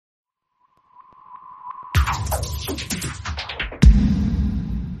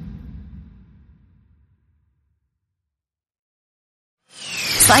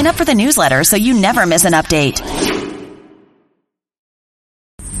Sign up for the newsletter so you never miss an update.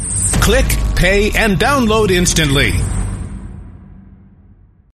 Click, pay, and download instantly.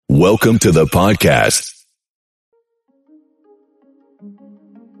 Welcome to the podcast.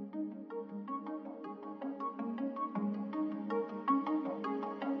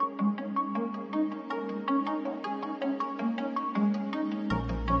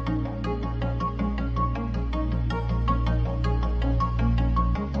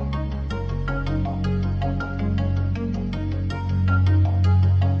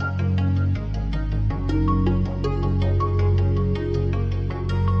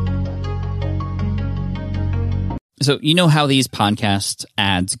 So you know how these podcast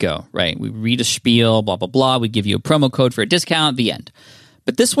ads go, right? We read a spiel, blah, blah, blah. We give you a promo code for a discount, the end.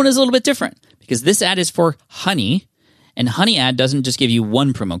 But this one is a little bit different because this ad is for Honey, and Honey ad doesn't just give you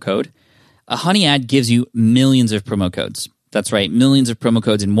one promo code. A Honey ad gives you millions of promo codes. That's right, millions of promo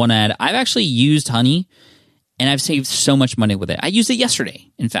codes in one ad. I've actually used Honey, and I've saved so much money with it. I used it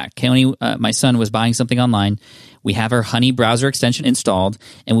yesterday. In fact, Keone, my son, was buying something online. We have our Honey browser extension installed,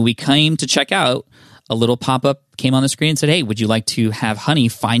 and when we came to check out, a little pop-up came on the screen and said, hey, would you like to have Honey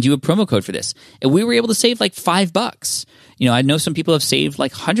find you a promo code for this? And we were able to save like $5. You know, I know some people have saved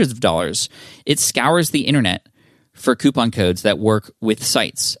like hundreds of dollars. It scours the internet for coupon codes that work with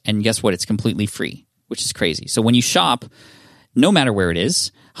sites. And guess what? It's completely free, which is crazy. So when you shop, no matter where it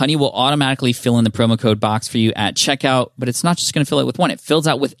is, Honey will automatically fill in the promo code box for you at checkout, but it's not just going to fill it with one. It fills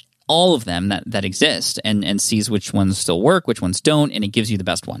out with all of them that exist and sees which ones still work, which ones don't, and it gives you the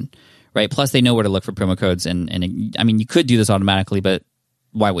best one. Right. Plus, they know where to look for promo codes. And I mean, you could do this automatically, but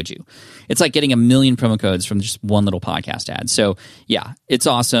why would you? It's like getting a million promo codes from just one little podcast ad. So, yeah, it's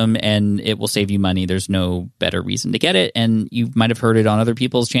awesome and it will save you money. There's no better reason to get it. And you might have heard it on other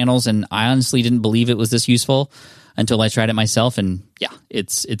people's channels. And I honestly didn't believe it was this useful until I tried it myself. And yeah,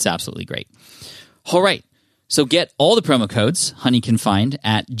 it's absolutely great. All right. So get all the promo codes Honey can find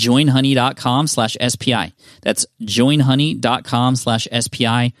at joinhoney.com/SPI. That's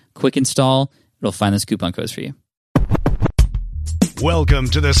joinhoney.com/SPI. Quick install. It'll find those coupon codes for you. Welcome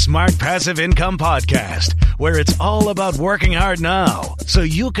to the Smart Passive Income Podcast, where it's all about working hard now so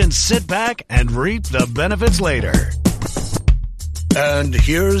you can sit back and reap the benefits later. And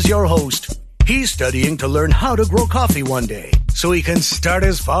here's your host. He's studying to learn how to grow coffee one day so he can start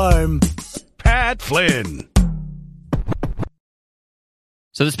his farm. Pat Flynn.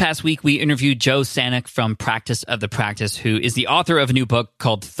 So this past week, we interviewed Joe Sanok from Practice of the Practice, who is the author of a new book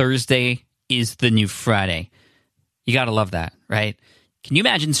called Thursday is the New Friday. You got to love that, right? Can you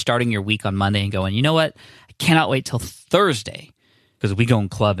imagine starting your week on Monday and going, you know what? I cannot wait till Thursday because we going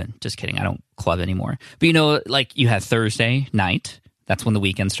clubbing. Just kidding. I don't club anymore. But you know, like you have Thursday night. That's when the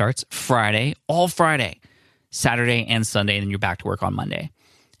weekend starts. Friday, all Friday, Saturday and Sunday, and then you're back to work on Monday.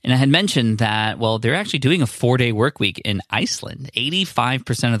 And I had mentioned that, well, they're actually doing a 4-day work week in Iceland.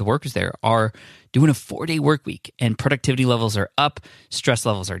 85% of the workers there are doing a 4-day work week, and productivity levels are up, stress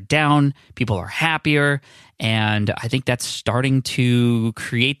levels are down, people are happier, and I think that's starting to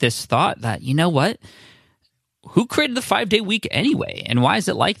create this thought that, you know what? Who created the 5-day week anyway? And why is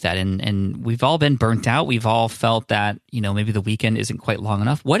it like that? And we've all been burnt out. We've all felt that, you know, maybe the weekend isn't quite long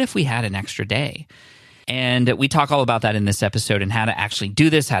enough. What if we had an extra day? And we talk all about that in this episode and how to actually do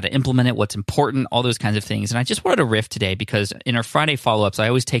this, how to implement it, what's important, all those kinds of things. And I just wanted to riff today because in our Friday follow-ups, I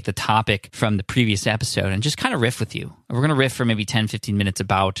always take the topic from the previous episode and just kind of riff with you. We're going to riff for maybe 10, 15 minutes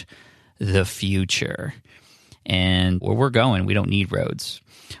about the future. And where we're going, we don't need roads.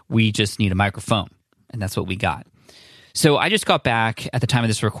 We just need a microphone. And that's what we got. So I just got back at the time of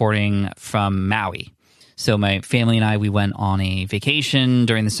this recording from Maui. So my family and I, we went on a vacation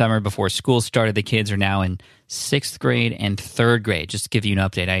during the summer before school started. The kids are now in 6th grade and 3rd grade. Just to give you an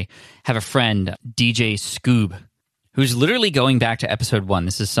update, I have a friend, DJ Scoob, who's literally going back to episode 1.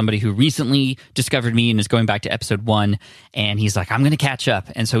 This is somebody who recently discovered me and is going back to episode 1. And he's like, I'm going to catch up.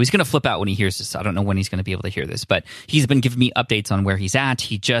 And so he's going to flip out when he hears this. I don't know when he's going to be able to hear this, but he's been giving me updates on where he's at.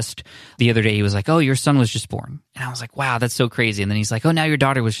 He just, the other day, he was like, oh, your son was just born. And I was like, wow, that's so crazy. And then he's like, oh, now your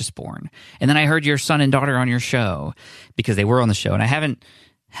daughter was just born. And then I heard your son and daughter on your show because they were on the show. And I haven't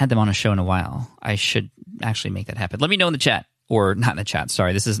had them on a show in a while. I should actually make that happen. Let me know in the chat. Or not in the chat,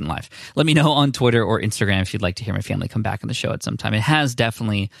 sorry, this isn't live. Let me know on Twitter or Instagram if you'd like to hear my family come back on the show at some time. It has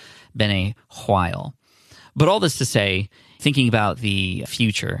definitely been a while. But all this to say, thinking about the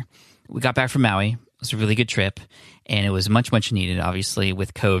future, we got back from Maui. was a really good trip, and it was much, much needed, obviously,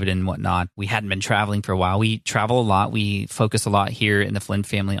 with COVID and whatnot. We hadn't been traveling for a while. We travel a lot. We focus a lot here in the Flynn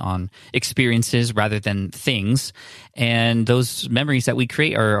family on experiences rather than things, and those memories that we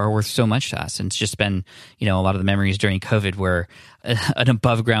create are worth so much to us. And it's just been, a lot of the memories during COVID were an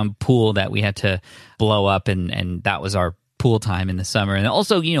above-ground pool that we had to blow up, and that was our pool time in the summer. And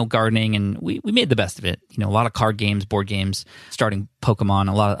also, gardening, and we made the best of it. A lot of card games, board games, starting Pokemon,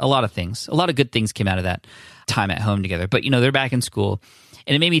 a lot of things. A lot of good things came out of that time at home together. But, they're back in school.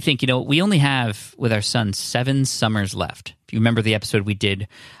 And it made me think, we only have, with our son, 7 summers left. If you remember the episode we did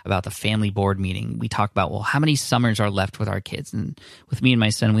about the family board meeting, we talked about, well, how many summers are left with our kids? And with me and my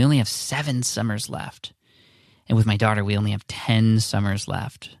son, we only have 7 summers left. And with my daughter, we only have 10 summers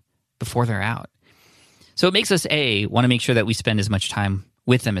left before they're out. So it makes us, want to make sure that we spend as much time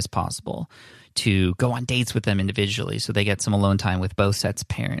with them as possible, to go on dates with them individually so they get some alone time with both sets of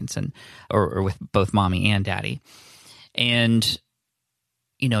parents or with both mommy and daddy. And,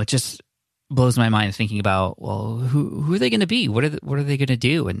 it just blows my mind thinking about, well, who are they going to be? What are they going to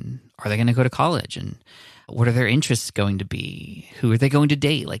do? And are they going to go to college? And what are their interests going to be? Who are they going to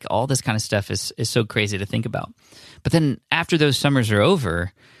date? Like, all this kind of stuff is so crazy to think about. But then after those summers are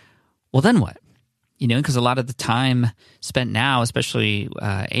over, well, then what? Because a lot of the time spent now, especially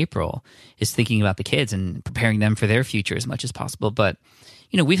April, is thinking about the kids and preparing them for their future as much as possible. But,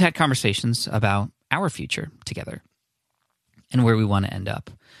 we've had conversations about our future together and where we want to end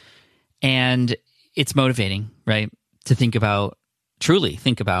up. And it's motivating, right, to truly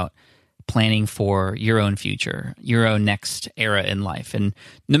think about planning for your own future, your own next era in life. And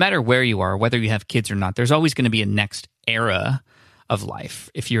no matter where you are, whether you have kids or not, there's always going to be a next era of life.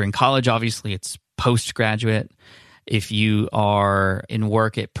 If you're in college, obviously it's postgraduate. If you are in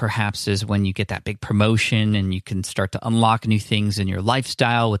work, it perhaps is when you get that big promotion and you can start to unlock new things in your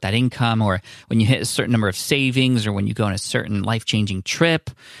lifestyle with that income, or when you hit a certain number of savings, or when you go on a certain life-changing trip.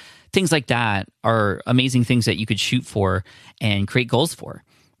 Things like that are amazing things that you could shoot for and create goals for.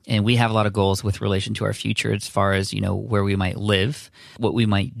 And we have a lot of goals with relation to our future as far as, where we might live, what we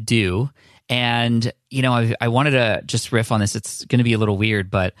might do. And, I wanted to just riff on this. It's going to be a little weird,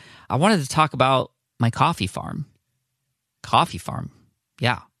 but I wanted to talk about my coffee farm. Coffee farm.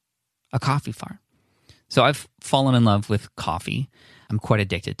 Yeah, a coffee farm. So I've fallen in love with coffee. I'm quite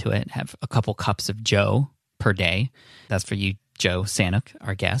addicted to it. I have a couple cups of Joe per day. That's for you, Joe Sanok,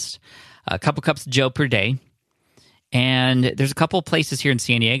 our guest. A couple cups of Joe per day. And there's a couple places here in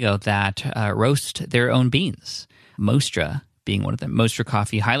San Diego that roast their own beans. Mostra being one of them. Mostra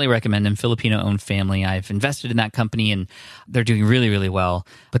Coffee, highly recommend them. Filipino-owned family. I've invested in that company, and they're doing really, really well.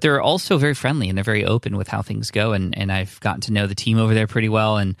 But they're also very friendly, and they're very open with how things go. And I've gotten to know the team over there pretty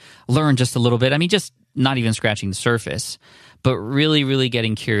well and learned just a little bit. I mean, just not even scratching the surface, but really, really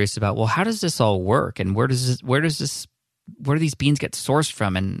getting curious about, well, how does this all work? And where do these beans get sourced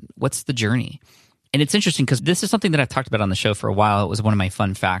from? And what's the journey? And it's interesting because this is something that I've talked about on the show for a while. It was one of my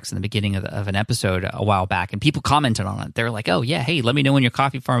fun facts in the beginning of an episode a while back, and people commented on it. They're like, oh, yeah, hey, let me know when your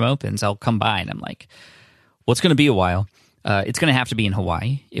coffee farm opens. I'll come by. And I'm like, well, it's going to be a while. It's going to have to be in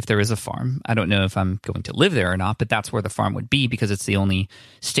Hawaii if there is a farm. I don't know if I'm going to live there or not, but that's where the farm would be because it's the only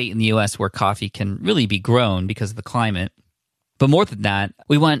state in the U.S. where coffee can really be grown because of the climate. But more than that,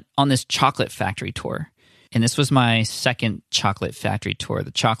 we went on this chocolate factory tour. And this was my second chocolate factory tour.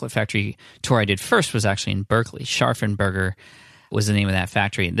 The chocolate factory tour I did first was actually in Berkeley. Scharfenberger was the name of that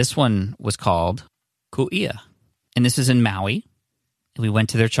factory. This one was called Ku'ia. And this is in Maui. We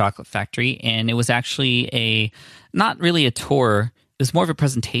went to their chocolate factory, and it was actually not really a tour. It was more of a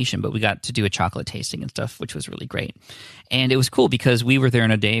presentation, but we got to do a chocolate tasting and stuff, which was really great. And it was cool because we were there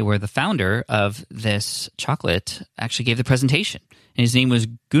on a day where the founder of this chocolate actually gave the presentation. And his name was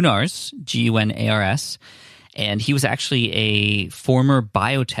Gunars, Gunars, and he was actually a former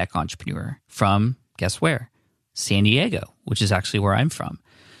biotech entrepreneur from, guess where? San Diego, which is actually where I'm from.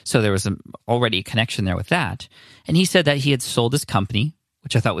 So there was already a connection there with that. And he said that he had sold his company,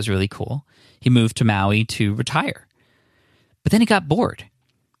 which I thought was really cool. He moved to Maui to retire. But then he got bored.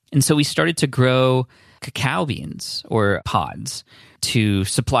 And so we started to grow cacao beans or pods to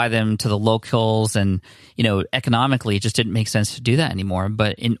supply them to the locals. And, economically, it just didn't make sense to do that anymore.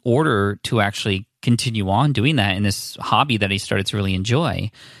 But in order to actually continue on doing that in this hobby that he started to really enjoy,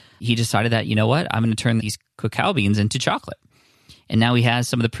 he decided that, I'm going to turn these cacao beans into chocolate. And now he has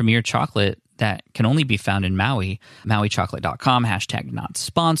some of the premier chocolate that can only be found in Maui, MauiChocolate.com, #not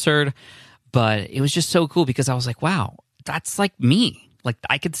sponsored. But it was just so cool because I was like, wow, that's like me. Like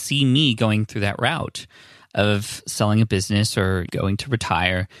I could see me going through that route of selling a business or going to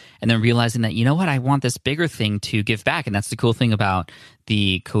retire, and then realizing that, you know what, I want this bigger thing to give back. And that's the cool thing about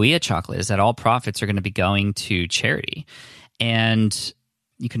the Cahuilla chocolate, is that all profits are going to be going to charity. And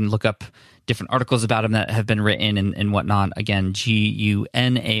you can look up different articles about him that have been written and whatnot. Again,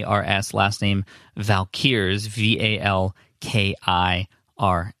 Gunars, last name Valkirs, Valkirs.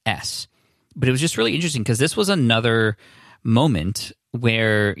 But it was just really interesting because this was another moment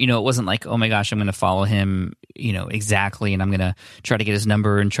where, you know, it wasn't like, oh my gosh, I'm going to follow him, you know, exactly, and I'm going to try to get his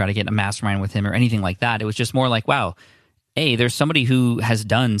number and try to get a mastermind with him or anything like that. It was just more like, wow, hey, there's somebody who has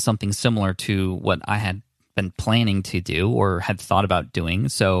done something similar to what I had been planning to do or had thought about doing.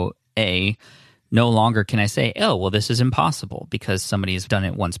 So no longer can I say, oh, well, this is impossible because somebody has done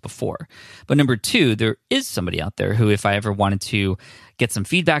it once before. But number two, there is somebody out there who, if I ever wanted to get some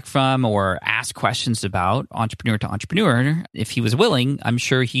feedback from or ask questions about entrepreneur to entrepreneur, if he was willing, I'm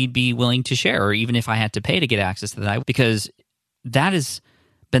sure he'd be willing to share, or even if I had to pay to get access to that, because that has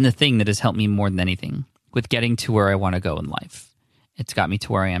been the thing that has helped me more than anything with getting to where I want to go in life. It's got me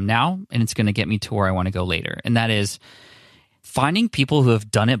to where I am now, and it's going to get me to where I want to go later. And that is finding people who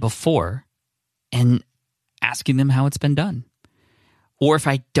have done it before and asking them how it's been done. Or if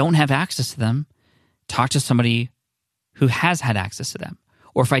I don't have access to them, talk to somebody who has had access to them.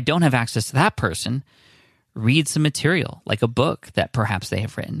 Or if I don't have access to that person, read some material, like a book that perhaps they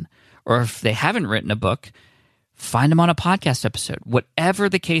have written. Or if they haven't written a book, find them on a podcast episode. Whatever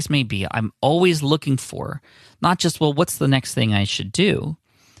the case may be, I'm always looking for not just, well, what's the next thing I should do,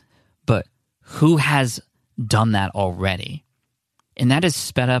 but who has done that already. And that has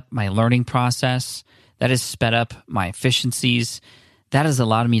sped up my learning process. That has sped up my efficiencies. That has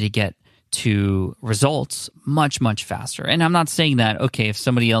allowed me to get to results much, much faster. And I'm not saying that, okay, if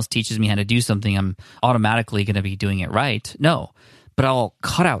somebody else teaches me how to do something, I'm automatically going to be doing it right. No, but I'll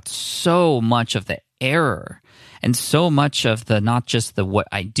cut out so much of the error and so much of the, not just the what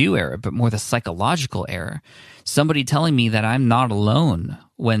I do error, but more the psychological error. Somebody telling me that I'm not alone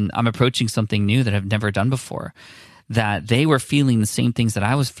when I'm approaching something new that I've never done before, that they were feeling the same things that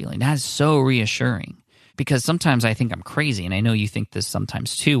I was feeling. That is so reassuring, because sometimes I think I'm crazy, and I know you think this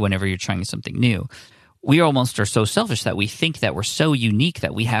sometimes too whenever you're trying something new. We almost are so selfish that we think that we're so unique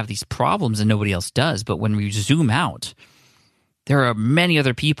that we have these problems and nobody else does. But when we zoom out, there are many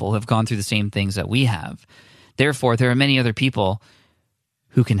other people who have gone through the same things that we have. Therefore, there are many other people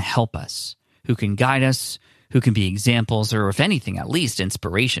who can help us, who can guide us, who can be examples, or if anything, at least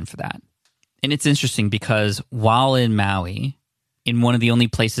inspiration for that. And it's interesting because while in Maui, in one of the only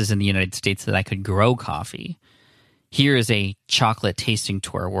places in the United States that I could grow coffee, here is a chocolate tasting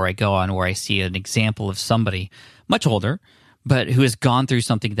tour where I go on, where I see an example of somebody much older, but who has gone through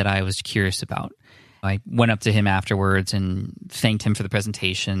something that I was curious about. I went up to him afterwards and thanked him for the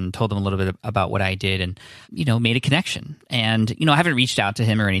presentation, told him a little bit about what I did, and, you know, made a connection. And, you know, I haven't reached out to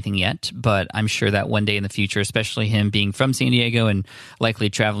him or anything yet, but I'm sure that one day in the future, especially him being from San Diego and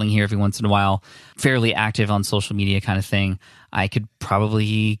likely traveling here every once in a while, fairly active on social media kind of thing, I could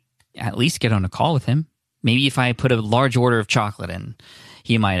probably at least get on a call with him. Maybe if I put a large order of chocolate in,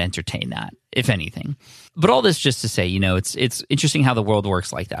 he might entertain that, if anything. But all this just to say, you know, it's interesting how the world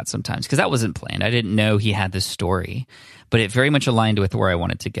works like that sometimes, because that wasn't planned. I didn't know he had this story, but it very much aligned with where I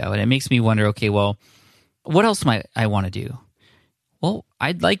wanted to go. And it makes me wonder, okay, well, what else might I want to do? Well,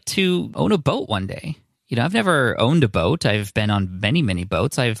 I'd like to own a boat one day. You know, I've never owned a boat. I've been on many, many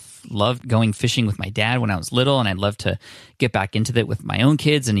boats. I've loved going fishing with my dad when I was little, and I'd love to get back into it with my own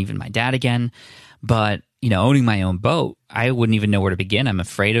kids and even my dad again. But, you know, owning my own boat, I wouldn't even know where to begin. I'm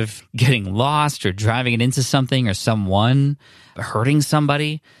afraid of getting lost or driving it into something or someone, hurting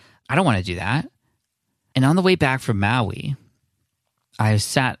somebody. I don't want to do that. And on the way back from Maui, I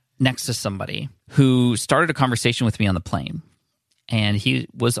sat next to somebody who started a conversation with me on the plane. And he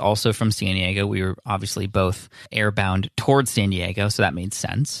was also from San Diego. We were obviously both airbound towards San Diego, so that made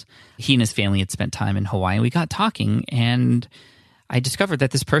sense. He and his family had spent time in Hawaii. We got talking, and I discovered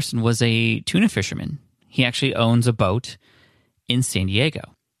that this person was a tuna fisherman. He actually owns a boat in San Diego.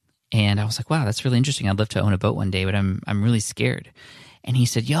 And I was like, wow, that's really interesting. I'd love to own a boat one day, but I'm really scared. And he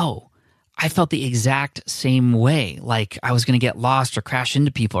said, yo, I felt the exact same way, like I was going to get lost or crash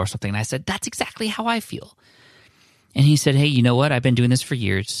into people or something. And I said, that's exactly how I feel. And he said, hey, you know what? I've been doing this for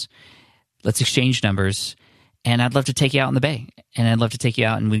years. Let's exchange numbers. And I'd love to take you out in the bay. And I'd love to take you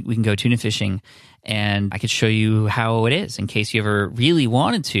out and we can go tuna fishing. And I could show you how it is in case you ever really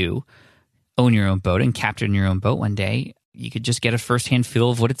wanted to own your own boat and captain your own boat one day. You could just get a firsthand feel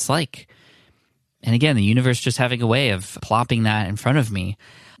of what it's like. And again, the universe just having a way of plopping that in front of me.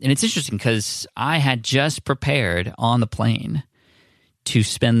 And it's interesting because I had just prepared on the plane to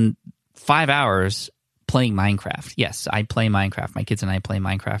spend 5 hours playing Minecraft. Yes, I play Minecraft. My kids and I play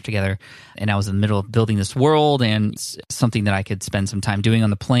Minecraft together. And I was in the middle of building this world, and it's something that I could spend some time doing on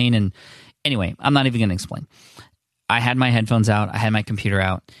the plane. And anyway, I'm not even going to explain. I had my headphones out. I had my computer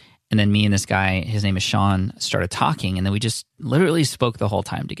out. And then me and this guy, his name is Sean, started talking. And then we just literally spoke the whole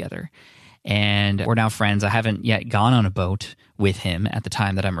time together. And we're now friends. I haven't yet gone on a boat with him at the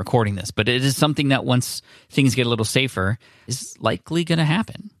time that I'm recording this. But it is something that once things get a little safer is likely going to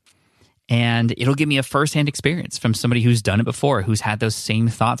happen. And it'll give me a firsthand experience from somebody who's done it before, who's had those same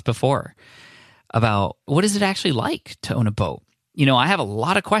thoughts before about what is it actually like to own a boat. You know, I have a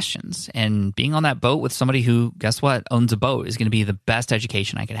lot of questions, and being on that boat with somebody who, guess what, owns a boat is going to be the best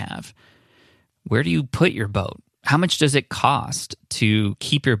education I could have. Where do you put your boat? How much does it cost to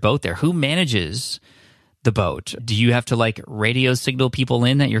keep your boat there? Who manages the boat? Do you have to like radio signal people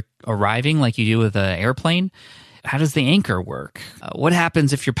in that you're arriving like you do with an airplane? How does the anchor work? What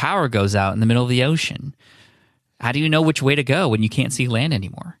happens if your power goes out in the middle of the ocean? How do you know which way to go when you can't see land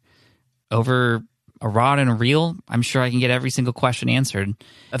anymore? Over a rod and a reel, I'm sure I can get every single question answered.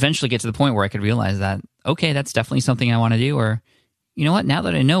 Eventually get to the point where I could realize that, okay, that's definitely something I want to do. Or, you know what, now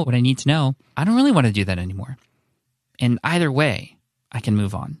that I know what I need to know, I don't really want to do that anymore. And either way, I can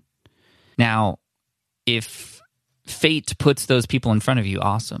move on. Now, if fate puts those people in front of you,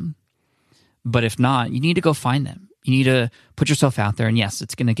 awesome. But if not, you need to go find them. You need to put yourself out there. And yes,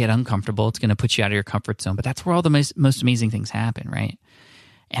 it's going to get uncomfortable. It's going to put you out of your comfort zone. But that's where all the most amazing things happen, right?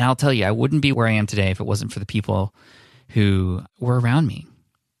 And I'll tell you, I wouldn't be where I am today if it wasn't for the people who were around me.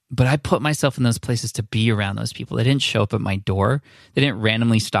 But I put myself in those places to be around those people. They didn't show up at my door. They didn't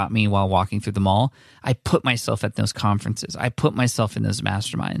randomly stop me while walking through the mall. I put myself at those conferences. I put myself in those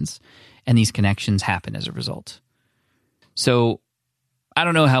masterminds. And these connections happen as a result. So I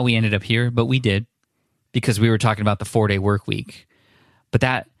don't know how we ended up here, but we did, because we were talking about the 4-day work week. But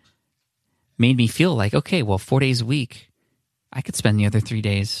that made me feel like, okay, well, 4 days a week, I could spend the other 3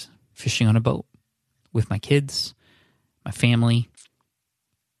 days fishing on a boat with my kids, my family,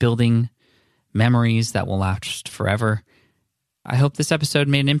 building memories that will last forever. I hope this episode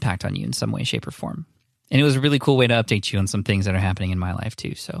made an impact on you in some way, shape, or form. And it was a really cool way to update you on some things that are happening in my life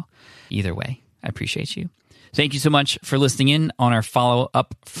too. So either way, I appreciate you. Thank you so much for listening in on our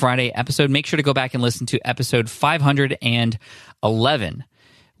follow-up Friday episode. Make sure to go back and listen to episode 511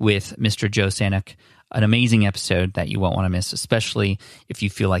 with Mr. Joe Sanok. An amazing episode that you won't want to miss, especially if you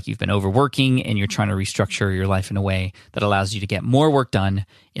feel like you've been overworking and you're trying to restructure your life in a way that allows you to get more work done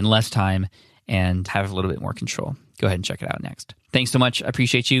in less time and have a little bit more control. Go ahead and check it out next. Thanks so much. I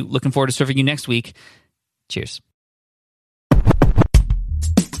appreciate you. Looking forward to serving you next week. Cheers.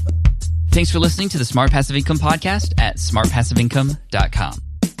 Thanks for listening to the Smart Passive Income Podcast at smartpassiveincome.com.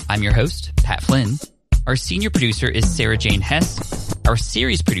 I'm your host, Pat Flynn. Our senior producer is Sarah Jane Hess. Our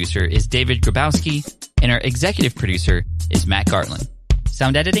series producer is David Grabowski. And our executive producer is Matt Gartland.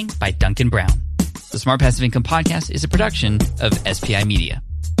 Sound editing by Duncan Brown. The Smart Passive Income Podcast is a production of SPI Media.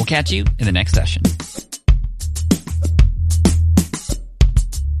 We'll catch you in the next session.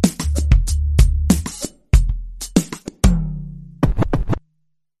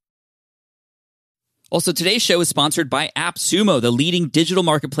 Also, today's show is sponsored by AppSumo, the leading digital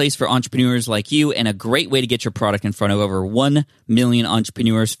marketplace for entrepreneurs like you, and a great way to get your product in front of over 1 million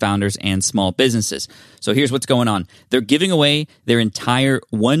entrepreneurs, founders, and small businesses. So here's what's going on. They're giving away their entire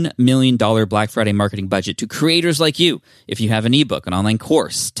 $1 million Black Friday marketing budget to creators like you. If you have an ebook, an online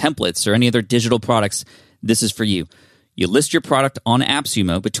course, templates, or any other digital products, this is for you. You list your product on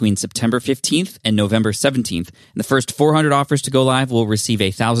AppSumo between September 15th and November 17th. And the first 400 offers to go live will receive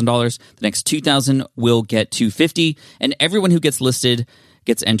 $1,000. The next 2,000 will get $250. And everyone who gets listed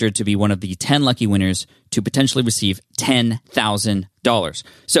gets entered to be one of the 10 lucky winners to potentially receive $10,000.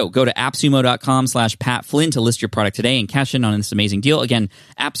 So go to appsumo.com/Pat Flynn to list your product today and cash in on this amazing deal. Again,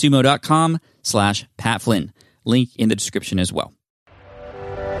 appsumo.com/Pat Flynn. Link in the description as well.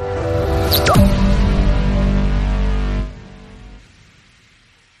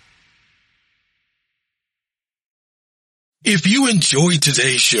 If you enjoyed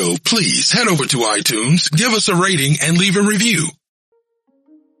today's show, please head over to iTunes, give us a rating, and leave a review.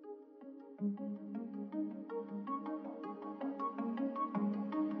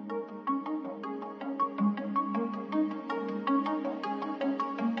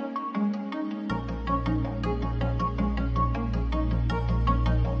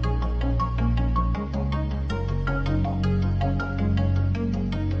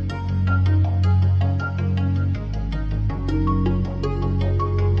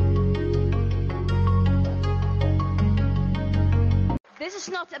 This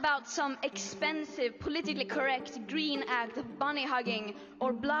is not about some expensive, politically correct green act of bunny hugging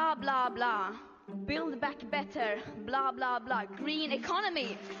or blah, blah, blah. build back better, blah, blah, blah, green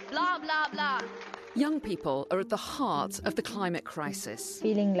economy, blah, blah, blah. Young people are at the heart of the climate crisis.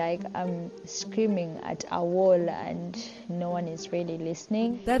 Feeling like I'm screaming at a wall and no one is really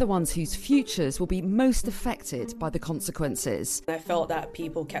listening. They're the ones whose futures will be most affected by the consequences. I felt that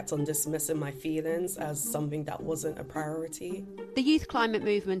people kept on dismissing my feelings as something that wasn't a priority. The youth climate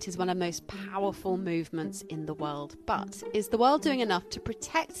movement is one of the most powerful movements in the world. But is the world doing enough to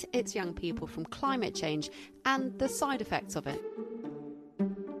protect its young people from climate change and the side effects of it?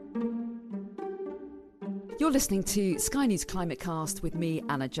 You're listening to Sky News Climate Cast with me,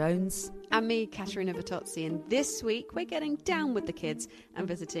 Anna Jones. And me, Caterina Vitozzi. And this week, we're getting down with the kids and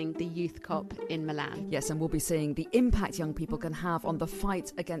visiting the Youth COP in Milan. Yes, and we'll be seeing the impact young people can have on the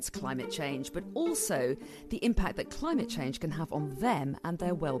fight against climate change, but also the impact that climate change can have on them and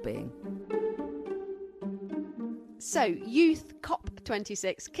their well-being. So, Youth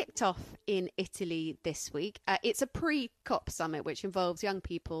COP26 kicked off in Italy this week. It's a pre-COP summit which involves young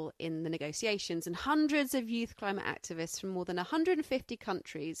people in the negotiations, and hundreds of youth climate activists from more than 150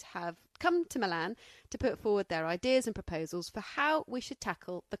 countries have come to Milan to put forward their ideas and proposals for how we should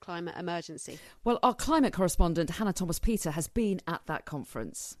tackle the climate emergency. Well, our climate correspondent Hannah Thomas-Peter has been at that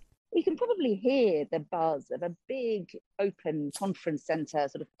conference. We can probably hear the buzz of a big open conference centre,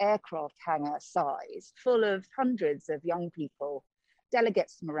 sort of aircraft hangar size, full of hundreds of young people,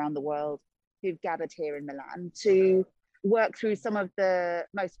 delegates from around the world who've gathered here in Milan to work through some of the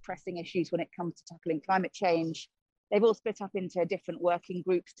most pressing issues when it comes to tackling climate change. They've all split up into different working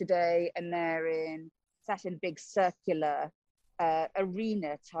groups today, and they're sat in big circular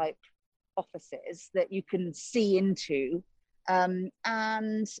arena type offices that you can see into.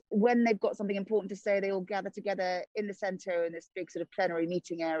 And when they've got something important to say, they all gather together in the centre in this big sort of plenary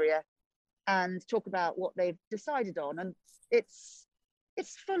meeting area and talk about what they've decided on. And it's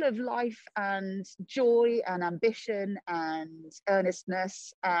full of life and joy and ambition and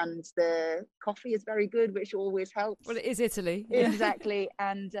earnestness, and the coffee is very good, which always helps. Well, it is Italy. Exactly.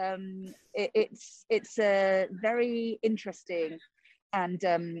 And it's a very interesting and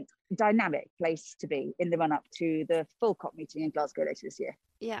dynamic place to be in the run-up to the full COP meeting in Glasgow later this year.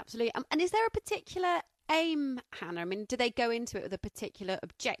 Yeah, absolutely. And is there a particular aim, Hannah? I mean, do they go into it with a particular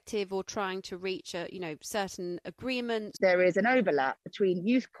objective or trying to reach a certain agreement? There is an overlap between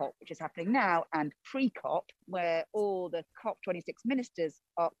Youth COP, which is happening now, and pre-COP, where all the COP26 ministers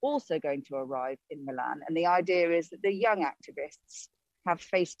are also going to arrive in Milan. And the idea is that the young activists have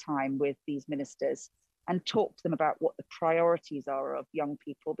FaceTime with these ministers and talk to them about what the priorities are of young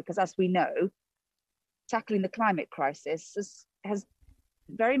people. Because as we know, tackling the climate crisis has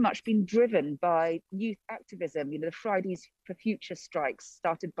very much been driven by youth activism. The Fridays for Future strikes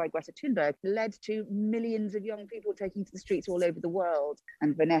started by Greta Thunberg led to millions of young people taking to the streets all over the world.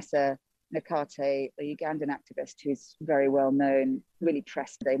 And Vanessa Nakate, a Ugandan activist who's very well known, really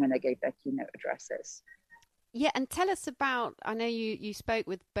pressed today when they gave their keynote addresses. Yeah, and tell us about, I know you spoke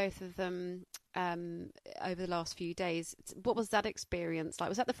with both of them over the last few days. What was that experience like?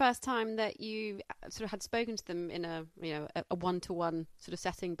 Was that the first time that you sort of had spoken to them in a one-to-one sort of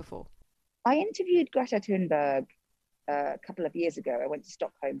setting before? I interviewed Greta Thunberg a couple of years ago. I went to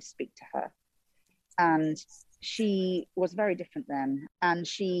Stockholm to speak to her, and she was very different then. And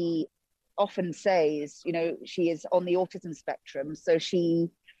she often says, she is on the autism spectrum, so she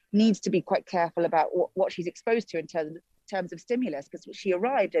needs to be quite careful about what she's exposed to in terms of stimulus, because she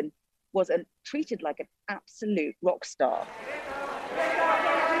arrived and was treated like an absolute rock star.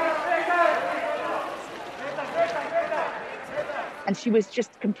 And she was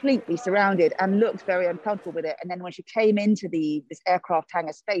just completely surrounded and looked very uncomfortable with it. And then when she came into this aircraft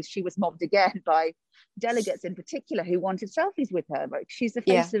hangar space, she was mobbed again by delegates in particular who wanted selfies with her. Like, she's the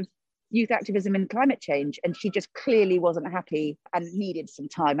face of youth activism and climate change, and she just clearly wasn't happy and needed some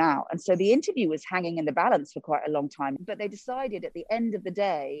time out. And so the interview was hanging in the balance for quite a long time, but they decided at the end of the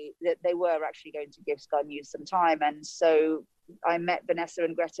day that they were actually going to give Sky News some time. And so I met Vanessa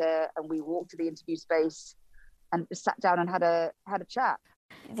and Greta, and we walked to the interview space and sat down and had a chat.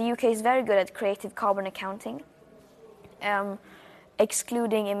 The UK is very good at creative carbon accounting,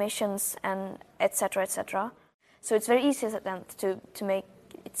 excluding emissions and etc. etc. So it's very easy for them to make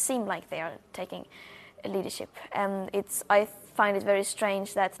it seem like they are taking leadership, and I find it very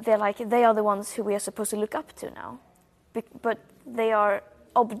strange that they are the ones who we are supposed to look up to now, but they are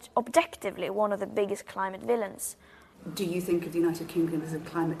objectively one of the biggest climate villains. Do you think of the United Kingdom as a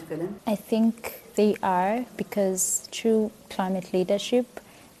climate villain? I think they are, because true climate leadership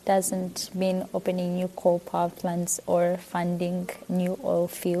doesn't mean opening new coal power plants or funding new oil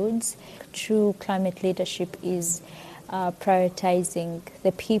fields. True climate leadership is prioritizing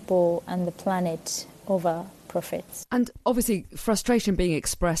the people and the planet over profits. And obviously frustration being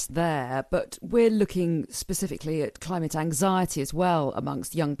expressed there, but we're looking specifically at climate anxiety as well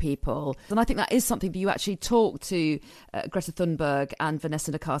amongst young people. And I think that is something that you actually talked to Greta Thunberg and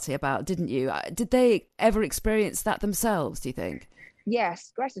Vanessa Nakate about, didn't you? Did they ever experience that themselves, do you think?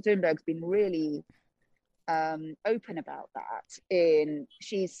 Yes, Greta Thunberg's been really open about that.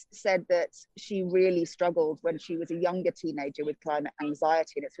 She's said that she really struggled when she was a younger teenager with climate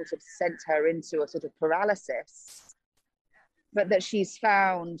anxiety, and it sort of sent her into a sort of paralysis, but that she's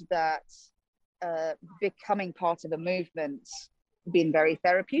found that becoming part of a movement been very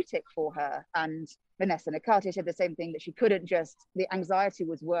therapeutic for her. And Vanessa Nakate said the same thing, that she couldn't the anxiety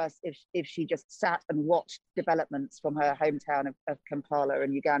was worse if she just sat and watched developments from her hometown of Kampala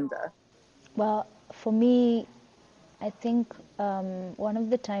in Uganda. Well, for me, I think one of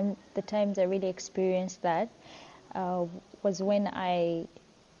the times I really experienced that was when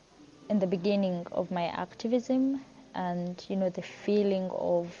in the beginning of my activism, and the feeling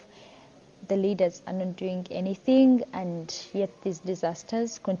of the leaders are not doing anything, and yet these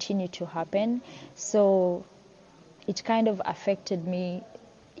disasters continue to happen. So it kind of affected me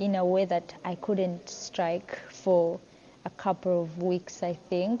in a way that I couldn't strike for a couple of weeks, I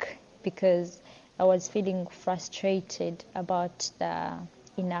think, because I was feeling frustrated about the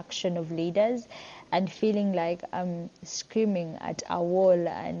inaction of leaders and feeling like I'm screaming at a wall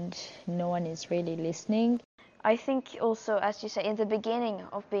and no one is really listening. I think also, as you say, in the beginning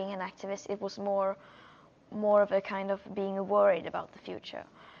of being an activist, it was more of a kind of being worried about the future.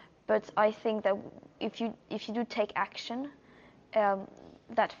 But I think that if you do take action,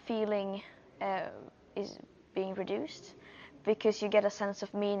 that feeling is being reduced, because you get a sense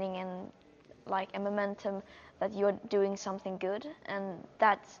of meaning and like a momentum that you're doing something good, and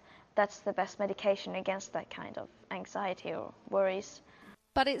that's the best medication against that kind of anxiety or worries.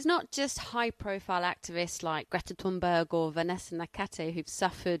 But it's not just high-profile activists like Greta Thunberg or Vanessa Nakate who've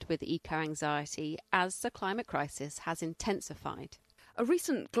suffered with eco-anxiety as the climate crisis has intensified. A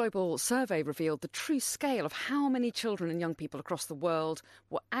recent global survey revealed the true scale of how many children and young people across the world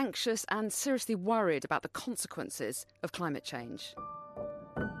were anxious and seriously worried about the consequences of climate change.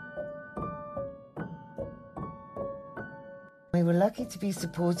 We were lucky to be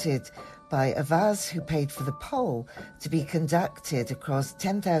supported by Avaz, who paid for the poll to be conducted across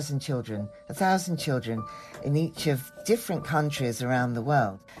 10,000 children, 1,000 children in each of different countries around the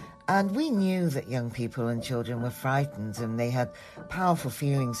world. And we knew that young people and children were frightened, and they had powerful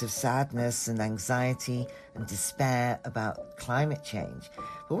feelings of sadness and anxiety and despair about climate change.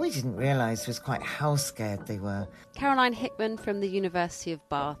 But what we didn't realise was quite how scared they were. Caroline Hickman from the University of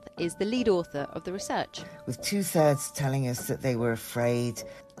Bath is the lead author of the research. With 2/3 telling us that they were afraid,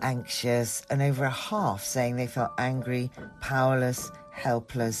 anxious, and over a half saying they felt angry, powerless,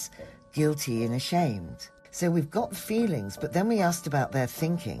 helpless, guilty and ashamed. So we've got feelings, but then we asked about their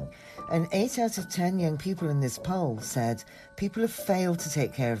thinking, and 8 out of 10 young people in this poll said people have failed to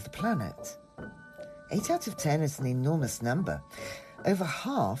take care of the planet. 8 out of 10 is an enormous number. Over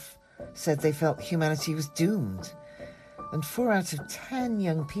half said they felt humanity was doomed. And 4 out of 10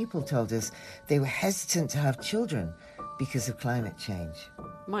 young people told us they were hesitant to have children because of climate change.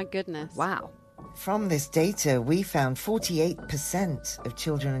 My goodness. Wow. From this data, we found 48% of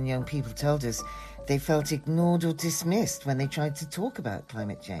children and young people told us they felt ignored or dismissed when they tried to talk about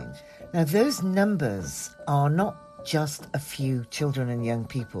climate change. Now, those numbers are not just a few children and young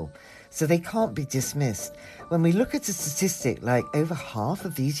people, so they can't be dismissed. When we look at a statistic like over half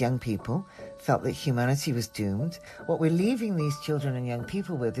of these young people felt that humanity was doomed, what we're leaving these children and young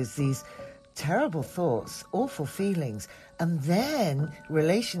people with is these terrible thoughts, awful feelings, and then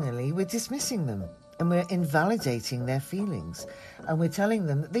relationally we're dismissing them. And we're invalidating their feelings. And we're telling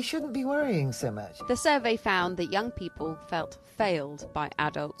them that they shouldn't be worrying so much. The survey found that young people felt failed by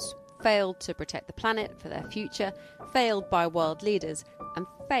adults, failed to protect the planet for their future, failed by world leaders, and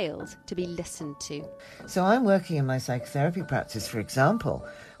failed to be listened to. So I'm working in my psychotherapy practice, for example,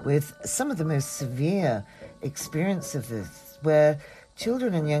 with some of the most severe experience of this, where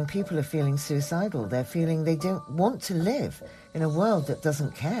children and young people are feeling suicidal. They're feeling they don't want to live in a world that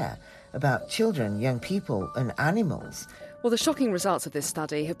doesn't care about children, young people and animals. Well, the shocking results of this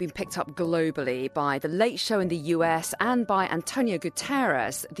study have been picked up globally by The Late Show in the US and by Antonio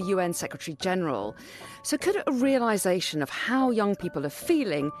Guterres, the UN Secretary-General. So could a realisation of how young people are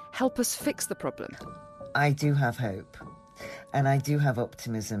feeling help us fix the problem? I do have hope. And I do have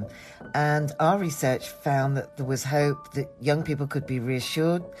optimism. And our research found that there was hope that young people could be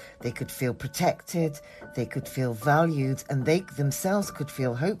reassured, they could feel protected, they could feel valued, and they themselves could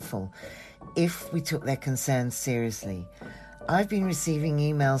feel hopeful if we took their concerns seriously. I've been receiving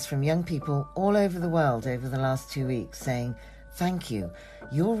emails from young people all over the world over the last 2 weeks saying, thank you.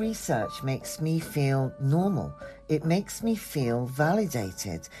 Your research makes me feel normal. It makes me feel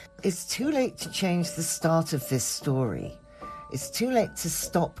validated. It's too late to change the start of this story. It's too late to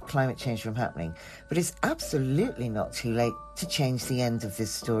stop climate change from happening, but it's absolutely not too late to change the end of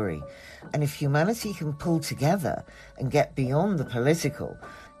this story. And if humanity can pull together and get beyond the political,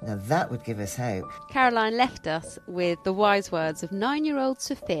 now that would give us hope. Caroline left us with the wise words of 9-year-old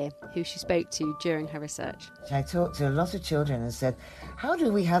Sophia, who she spoke to during her research. I talked to a lot of children and said, how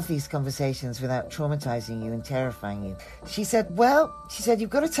do we have these conversations without traumatizing you and terrifying you? She said, you've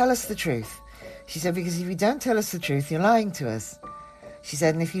got to tell us the truth. She said, because if you don't tell us the truth, you're lying to us. She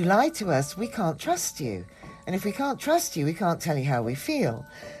said, and if you lie to us, we can't trust you. And if we can't trust you, we can't tell you how we feel.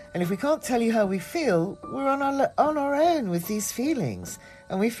 And if we can't tell you how we feel, we're on our own with these feelings.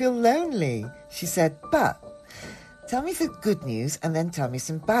 And we feel lonely. She said, but tell me the good news and then tell me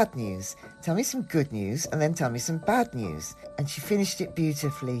some bad news. Tell me some good news and then tell me some bad news. And she finished it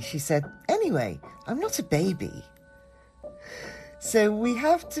beautifully. She said, anyway, I'm not a baby. So we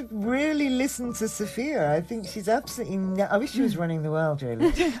have to really listen to Sophia. I think she's absolutely... I wish she was running the world, really.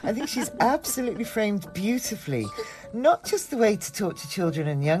 I think she's absolutely framed beautifully. Not just the way to talk to children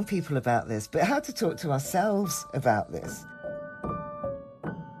and young people about this, but how to talk to ourselves about this.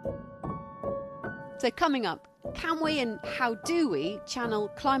 So coming up, can we and how do we channel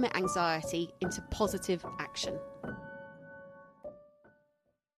climate anxiety into positive action?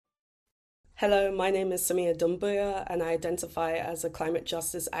 Hello, my name is Samia Doumbouya and I identify as a climate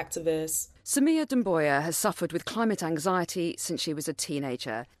justice activist. Samia Doumbouya has suffered with climate anxiety since she was a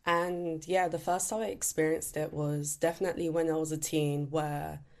teenager. And yeah, the first time I experienced it was definitely when I was a teen,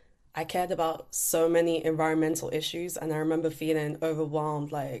 where I cared about so many environmental issues and I remember feeling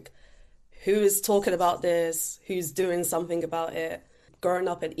overwhelmed, like, who is talking about this? Who's doing something about it? Growing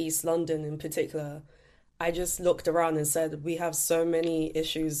up in East London in particular, I just looked around and said, we have so many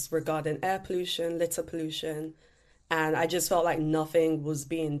issues regarding air pollution, litter pollution, and I just felt like nothing was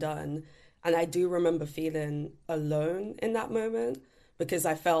being done. And I do remember feeling alone in that moment because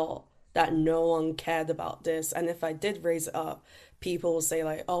I felt that no one cared about this. And if I did raise it up, people will say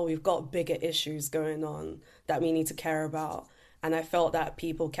like, oh, we've got bigger issues going on that we need to care about. And I felt that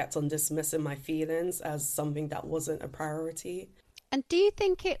people kept on dismissing my feelings as something that wasn't a priority. And do you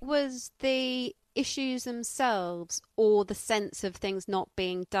think it was the issues themselves or the sense of things not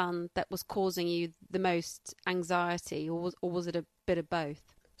being done that was causing you the most anxiety, or was it a bit of both?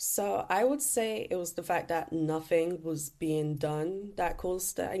 So I would say it was the fact that nothing was being done that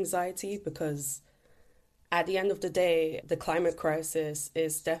caused the anxiety, because at the end of the day, the climate crisis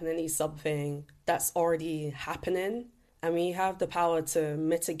is definitely something that's already happening, and we have the power to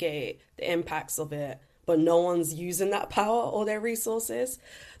mitigate the impacts of it, but no one's using that power or their resources.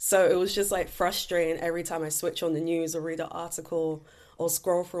 So it was just like frustrating every time I switch on the news or read an article or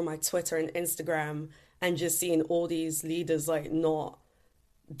scroll through my Twitter and Instagram and just seeing all these leaders like not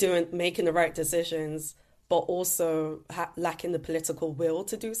making the right decisions, but also lacking the political will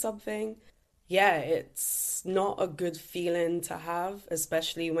to do something. Yeah, it's not a good feeling to have,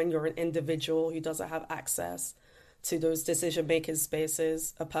 especially when you're an individual who doesn't have access to those decision-making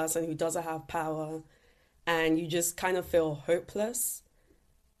spaces, a person who doesn't have power, and you just kind of feel hopeless.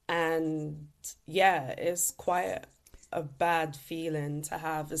 And yeah, it's quite a bad feeling to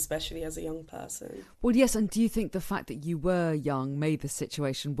have, especially as a young person. Well, yes, and do you think the fact that you were young made the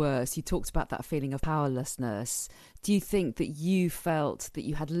situation worse? You talked about that feeling of powerlessness. Do you think that you felt that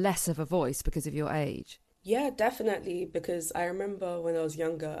you had less of a voice because of your age? Yeah, definitely, because I remember when I was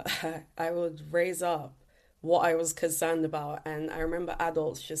younger, I would raise up what I was concerned about, and I remember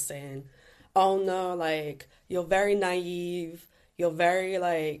adults just saying, oh no, like, you're very naive, you're very,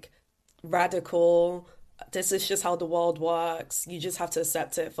 like, radical, this is just how the world works, you just have to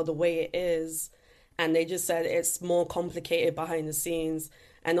accept it for the way it is. And they just said it's more complicated behind the scenes.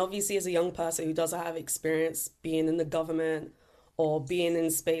 And obviously as a young person who doesn't have experience being in the government or being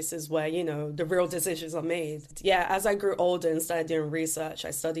in spaces where, you know, the real decisions are made. Yeah, as I grew older and started doing research, I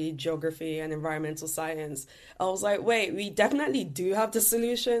studied geography and environmental science. I was like, wait, we definitely do have the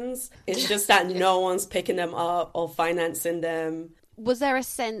solutions. It's just that no one's picking them up or financing them. Was there a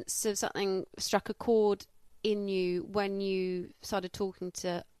sense of something struck a chord in you when you started talking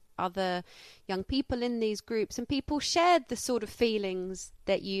to other young people in these groups and people shared the sort of feelings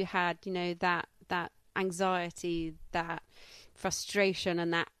that you had, you know, that anxiety, that frustration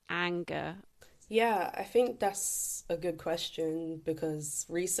and that anger? Yeah, I think that's a good question, because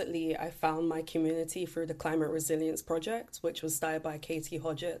recently I found my community through the Climate Resilience Project, which was started by Katie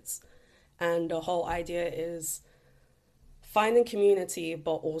Hodgetts. And the whole idea is finding community,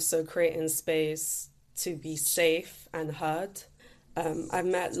 but also creating space to be safe and heard. I've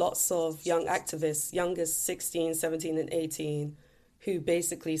met lots of young activists, young as 16, 17, and 18, who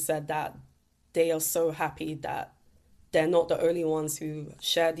basically said that they are so happy that they're not the only ones who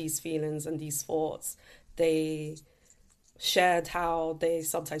share these feelings and these thoughts. They shared how they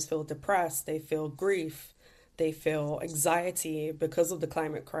sometimes feel depressed, they feel grief, they feel anxiety because of the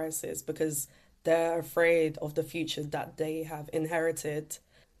climate crisis, because they're afraid of the future that they have inherited.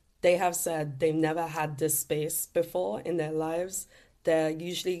 They have said they've never had this space before in their lives. They're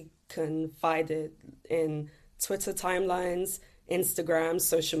usually confided in Twitter timelines, Instagram,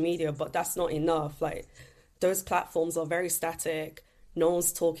 social media, but that's not enough. Like, those platforms are very static. No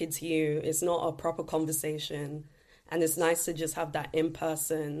one's talking to you. It's not a proper conversation. And it's nice to just have that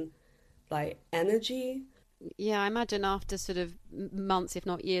in-person, like, energy. Yeah, I imagine after sort of months, if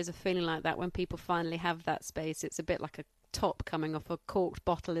not years, of feeling like that, when people finally have that space, it's a bit like a top coming off a corked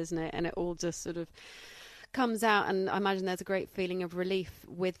bottle, isn't it? And it all just sort of comes out, and I imagine there's a great feeling of relief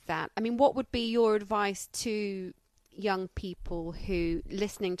with that. I mean, what would be your advice to young people who,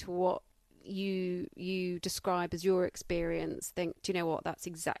 listening to what you describe as your experience, think, do you know what, that's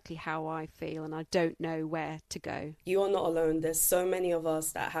exactly how I feel and I don't know where to go? You are not alone. There's so many of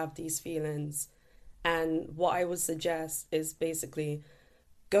us that have these feelings. And what I would suggest is basically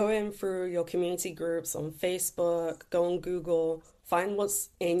go in through your community groups on Facebook, go on Google, find what's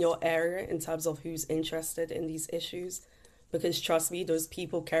in your area in terms of who's interested in these issues. Because trust me, those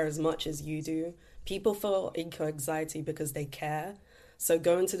people care as much as you do. People feel eco-anxiety because they care. So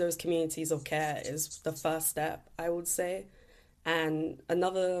going to those communities of care is the first step, I would say. And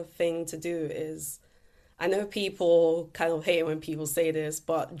another thing to do is, I know people kind of hate when people say this,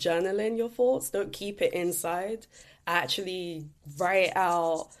 but journaling your thoughts, don't keep it inside. Actually write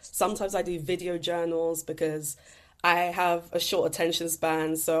out. Sometimes I do video journals because I have a short attention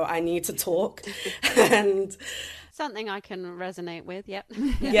span, so I need to talk. And something I can resonate with, yep.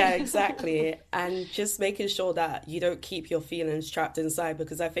 Yeah, exactly. And just making sure that you don't keep your feelings trapped inside,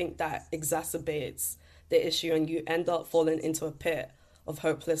 because I think that exacerbates the issue and you end up falling into a pit of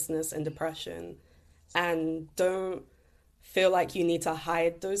hopelessness and depression. And don't feel like you need to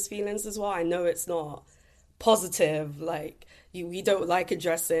hide those feelings as well. I know it's not positive, like we don't like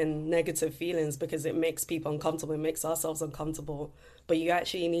addressing negative feelings because it makes people uncomfortable, it makes ourselves uncomfortable. But you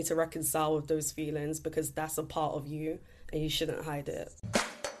actually need to reconcile with those feelings because that's a part of you and you shouldn't hide it.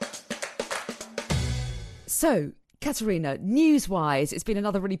 So, Katerina, news-wise, it's been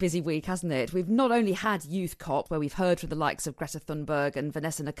another really busy week, hasn't it? We've not only had Youth COP, where we've heard from the likes of Greta Thunberg and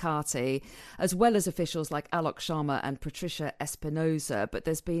Vanessa Nakati, as well as officials like Alok Sharma and Patricia Espinosa, but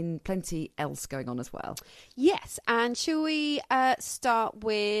there's been plenty else going on as well. Yes, and shall we start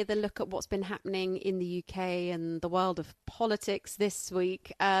with a look at what's been happening in the UK and the world of politics this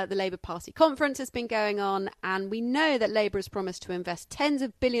week? The Labour Party conference has been going on, and we know that Labour has promised to invest tens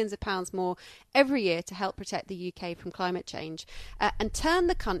of billions of pounds more every year to help protect the UK from climate change and turn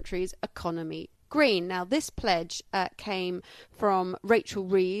the country's economy green. Now, this pledge came from Rachel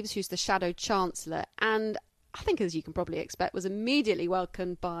Reeves, who's the Shadow Chancellor, and I think, as you can probably expect, was immediately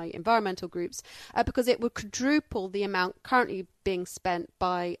welcomed by environmental groups because it would quadruple the amount currently being spent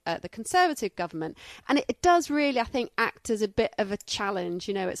by the Conservative government. And it does really, I think, act as a bit of a challenge.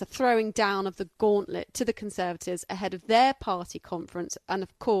 You know, it's a throwing down of the gauntlet to the Conservatives ahead of their party conference and,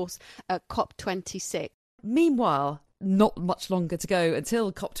 of course, COP26. Meanwhile, not much longer to go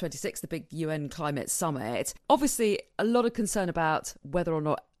until COP26, the big UN climate summit. Obviously, a lot of concern about whether or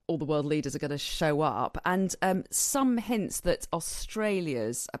not all the world leaders are going to show up, and some hints that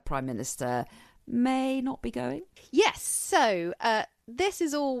Australia's Prime Minister may not be going. Yes, so this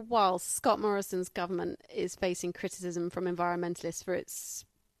is all while Scott Morrison's government is facing criticism from environmentalists for its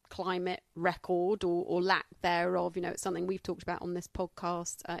climate record or lack thereof. You know, it's something we've talked about on this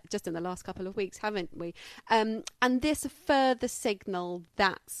podcast just in the last couple of weeks, haven't we? And this further signal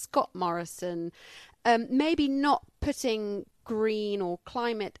that Scott Morrison maybe not putting green or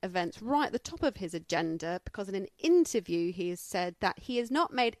climate events right at the top of his agenda, because in an interview he has said that he has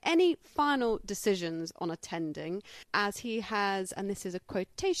not made any final decisions on attending, as he has, and this is a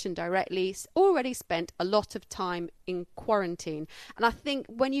quotation directly, already spent a lot of time in quarantine. And I think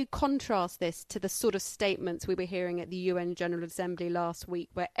when you contrast this to the sort of statements we were hearing at the UN General Assembly last week,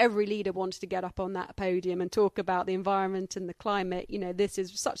 where every leader wanted to get up on that podium and talk about the environment and the climate, you know, this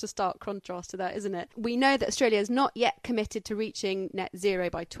is such a stark contrast to that, isn't it? We know that Australia is not yet committed to reaching net zero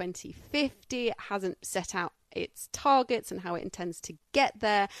by 2050. It hasn't set out its targets and how it intends to get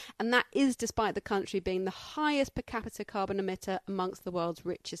there. And that is despite the country being the highest per capita carbon emitter amongst the world's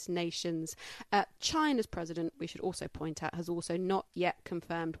richest nations. China's president, we should also point out, has also not yet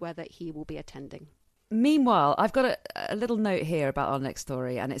confirmed whether he will be attending. Meanwhile, I've got a little note here about our next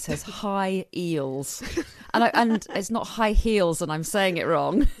story, and it says high eels. And it's not high heels, and I'm saying it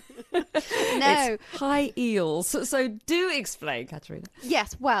wrong. No. It's high eels. So do explain, Katerina.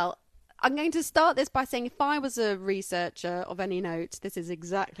 Yes, well, I'm going to start this by saying if I was a researcher of any note, this is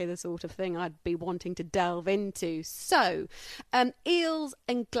exactly the sort of thing I'd be wanting to delve into. So, eels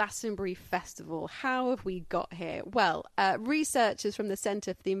and Glastonbury Festival, how have we got here? Well, researchers from the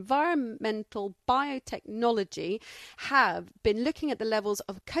Centre for the Environmental Biotechnology have been looking at the levels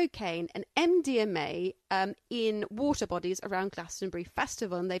of cocaine and MDMA in water bodies around Glastonbury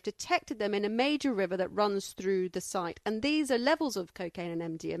Festival, and they've detected them in a major river that runs through the site. And these are levels of cocaine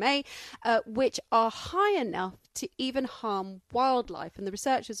and MDMA which are high enough to even harm wildlife. And the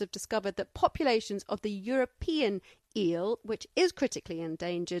researchers have discovered that populations of the European eel, which is critically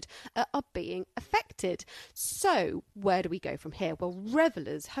endangered, are being affected. So where do we go from here? Well,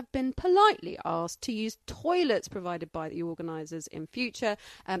 revellers have been politely asked to use toilets provided by the organisers in future,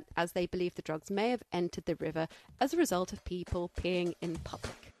 as they believe the drugs may have entered the river as a result of people peeing in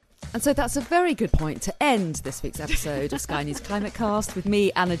public. And so that's a very good point to end this week's episode of Sky News Climate Cast with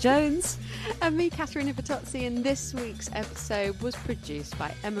me, Anna Jones. And me, Caterina Vitozzi, and this week's episode was produced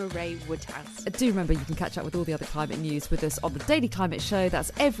by Emma Ray Woodhouse. Do remember you can catch up with all the other climate news with us on the Daily Climate Show.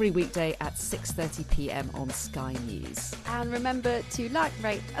 That's every weekday at 6:30pm on Sky News. And remember to like,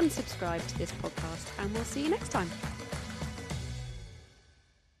 rate and subscribe to this podcast, and we'll see you next time.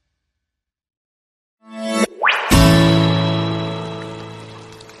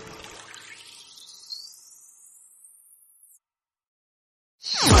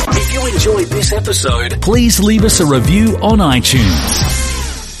 If you enjoyed this episode, please leave us a review on iTunes.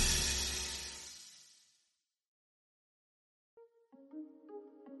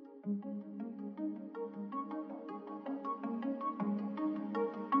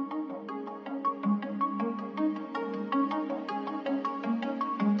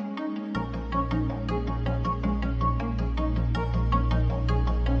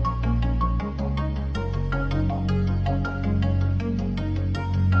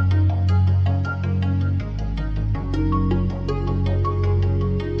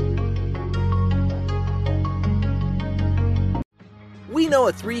 We know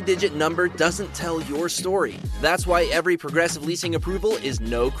a 3-digit number doesn't tell your story. That's why every Progressive Leasing approval is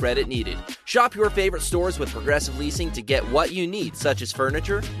no credit needed. Shop your favorite stores with Progressive Leasing to get what you need, such as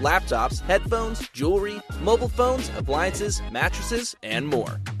furniture, laptops, headphones, jewelry, mobile phones, appliances, mattresses, and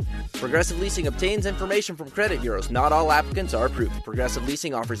more. Progressive Leasing obtains information from credit bureaus. Not all applicants are approved. Progressive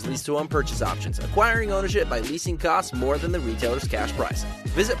Leasing offers lease-to-own purchase options. Acquiring ownership by leasing costs more than the retailer's cash price.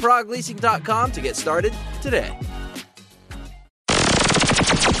 Visit ProgLeasing.com to get started today.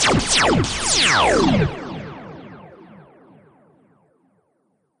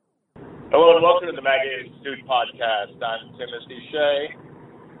 Hello and welcome to the Maggie Institute podcast. I'm Timothy Shea.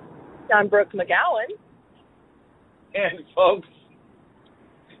 I'm Brooke McGowan. And folks,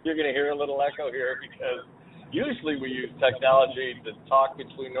 you're going to hear a little echo here because usually we use technology to talk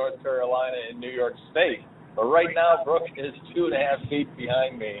between North Carolina and New York State. But right now, Brooke is 2.5 feet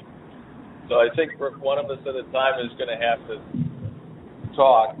behind me. So I think, Brooke, one of us at a time is going to have to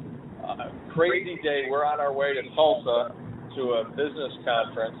talk. Crazy day. We're on our way to Tulsa to a business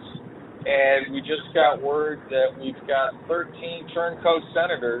conference, and we just got word that we've got 13 turncoat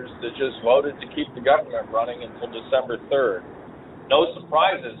senators that just voted to keep the government running until December 3rd. No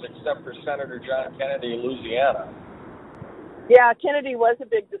surprises except for Senator John Kennedy of Louisiana. Yeah, Kennedy was a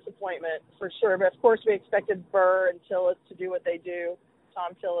big disappointment for sure, but of course we expected Burr and Tillis to do what they do.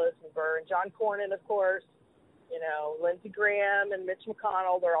 Tom Tillis and Burr and John Cornyn, of course. You know, Lindsey Graham and Mitch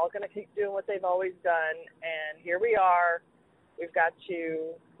McConnell, they're all going to keep doing what they've always done. And here we are. We've got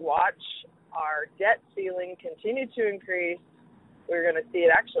to watch our debt ceiling continue to increase. We're going to see it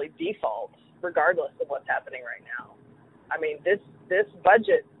actually default, regardless of what's happening right now. I mean, this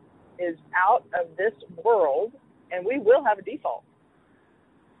budget is out of this world, and we will have a default.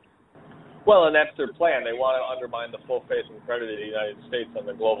 Well, and that's their plan. They want to undermine the full faith and credit of the United States on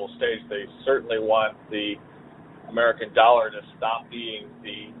the global stage. They certainly want the American dollar to stop being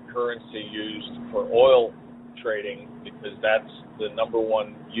the currency used for oil trading, because that's the number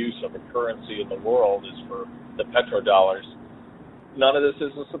one use of a currency in the world is for the petrodollars. None of this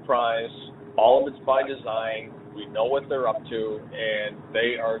is a surprise. All of it's by design. We know what they're up to, and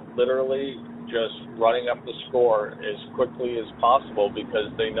they are literally just running up the score as quickly as possible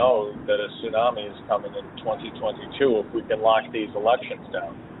because they know that a tsunami is coming in 2022 if we can lock these elections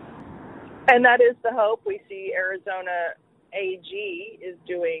down. And that is the hope. We see Arizona AG is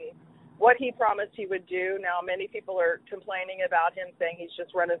doing what he promised he would do. Now, many people are complaining about him, saying he's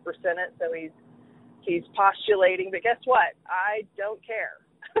just running for Senate, so he's postulating. But guess what? I don't care.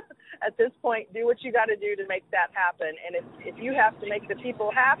 At this point, do what you got to do to make that happen. And if you have to make the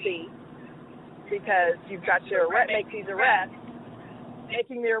people happy because you've got to make these arrests,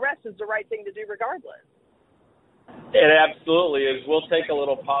 making the arrest is the right thing to do regardless. It absolutely is. We'll take a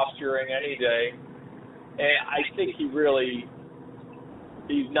little posturing any day. And I think he's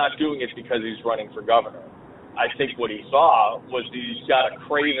not doing it because he's running for governor. I think what he saw was he's got a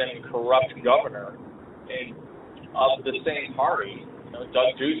craven, corrupt governor of the same party.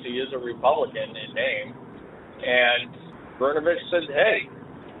 Doug Ducey is a Republican in name, and Brnovich said, hey,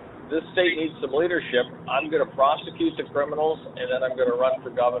 this state needs some leadership. I'm going to prosecute the criminals, and then I'm going to run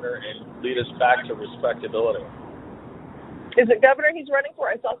for governor and lead us back to respectability. Is it governor he's running for?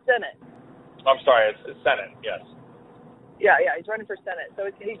 I saw Senate. I'm sorry, it's Senate, yes. Yeah, he's running for Senate. So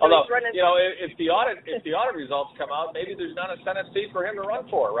he's running. If the audit results come out, maybe there's not a Senate seat for him to run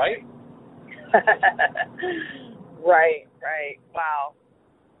for, right? Right. Wow.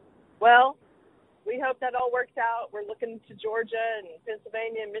 Well, we hope that all works out. We're looking to Georgia and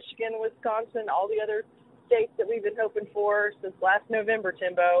Pennsylvania, Michigan, Wisconsin, all the other states that we've been hoping for since last November,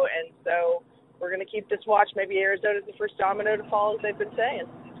 Timbo. And so we're going to keep this watch. Maybe Arizona's the first domino to fall, as they've been saying.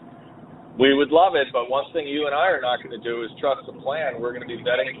 We would love it, but one thing you and I are not going to do is trust the plan. We're going to be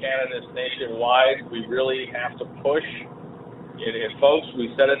vetting candidates nationwide. We really have to push. And folks, we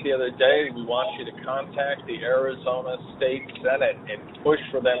said it the other day, we want you to contact the Arizona State Senate and push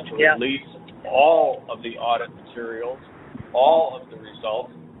for them to release all of the audit materials, all of the results,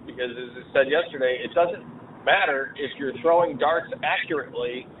 because as I said yesterday, it doesn't matter if you're throwing darts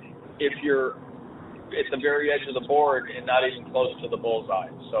accurately if you're at the very edge of the board and not even close to the bullseye.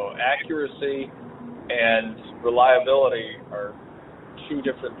 So accuracy and reliability are two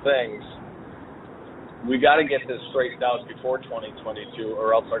different things. We got to get this straightened out before 2022,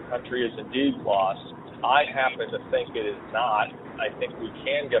 or else our country is indeed lost. I happen to think it is not. I think we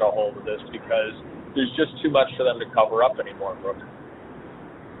can get a hold of this because there's just too much for them to cover up anymore, Brooke.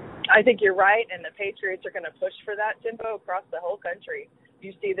 I think you're right, and the Patriots are going to push for that, Timbo, across the whole country.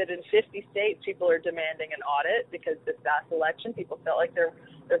 You see that in 50 states, people are demanding an audit because this last election, people felt like their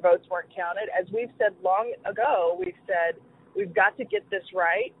votes weren't counted. As we've said long ago, we've said, we've got to get this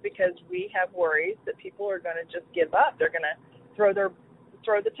right because we have worries that people are going to just give up. They're going to throw the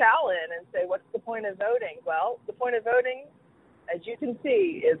towel in and say, what's the point of voting? Well, the point of voting, as you can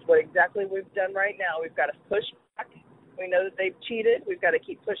see, is what exactly we've done right now. We've got to push back. We know that they've cheated. We've got to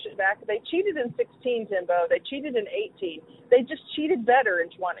keep pushing back. They cheated in 16, Timbo. They cheated in 18. They just cheated better in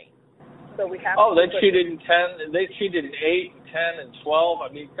 20. So we have to. They cheated in 10. They cheated in 8, 10, and 12.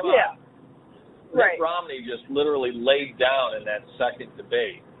 I mean, come on. Right. Mitt Romney just literally laid down in that second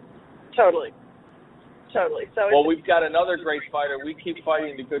debate. Totally. So well, we've got another great fighter. We keep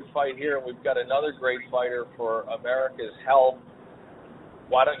fighting the good fight here, and we've got another great fighter for America's health.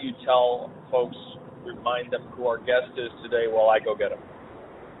 Why don't you tell folks, remind them who our guest is today while I go get him?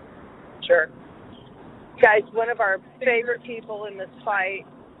 Sure. Guys, one of our favorite people in this fight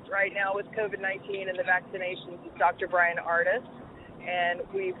right now with COVID-19 and the vaccinations is Dr. Bryan Ardis. And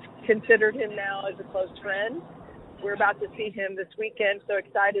we've considered him now as a close friend. We're about to see him this weekend, so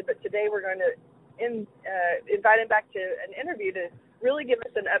excited. But today we're going to invite him back to an interview to really give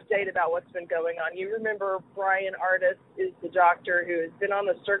us an update about what's been going on. You remember Bryan Ardis is the doctor who has been on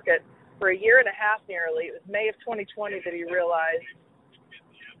the circuit for a year and a half nearly. It was May of 2020 that he realized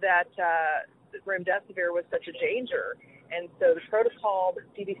that remdesivir was such a danger. And so the protocol that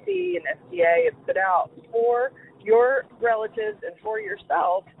CDC and FDA have put out for your relatives and for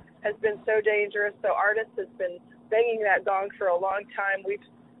yourself has been so dangerous. So Ardis has been banging that gong for a long time. We've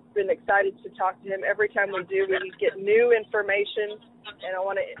been excited to talk to him. Every time we do, we get new information. And I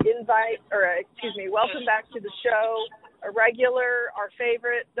want to welcome back to the show, a regular, our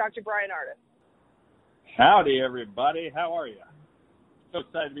favorite, Dr. Bryan Ardis. Howdy, everybody. How are you? So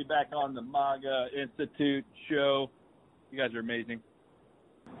excited to be back on the MAGA Institute show. You guys are amazing.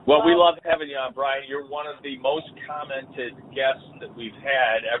 Well, we love having you on, Bryan. You're one of the most commented guests that we've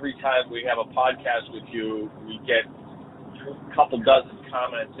had. Every time we have a podcast with you, we get a couple dozen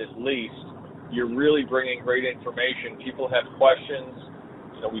comments at least. You're really bringing great information. People have questions.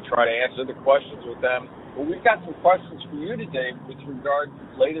 We try to answer the questions with them. But we've got some questions for you today with regard to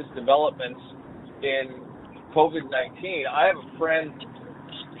latest developments in COVID-19. I have a friend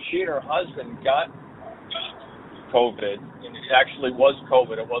she and her husband got COVID, and it actually was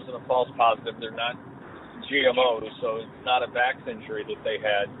COVID. It wasn't a false positive. They're not GMOs, so it's not a vaccine injury that they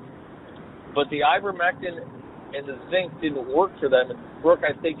had. But the ivermectin and the zinc didn't work for them. And Brooke,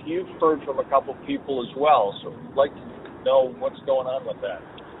 I think you've heard from a couple people as well, so I'd like to know what's going on with that.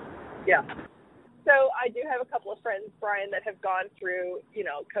 Yeah. So I do have a couple of friends, Brian, that have gone through,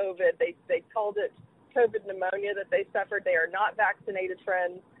 COVID. They called it COVID pneumonia that they suffered. They are not vaccinated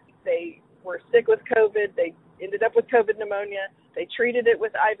friends. They were sick with COVID. They ended up with COVID pneumonia. They treated it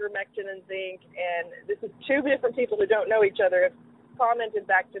with ivermectin and zinc. And this is two different people who don't know each other have commented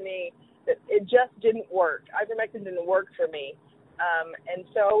back to me that it just didn't work. Ivermectin didn't work for me. And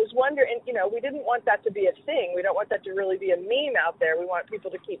so I was wondering, we didn't want that to be a thing. We don't want that to really be a meme out there. We want people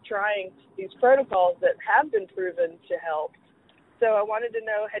to keep trying these protocols that have been proven to help. So I wanted to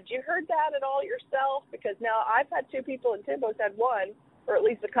know, had you heard that at all yourself? Because now I've had two people and Timbo's had one, or at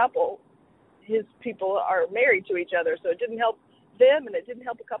least a couple. His people are married to each other, so it didn't help them and it didn't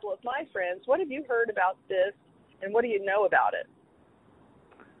help a couple of my friends. What have you heard about this and what do you know about it?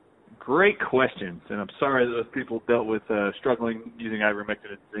 Great questions, and I'm sorry that those people dealt with struggling using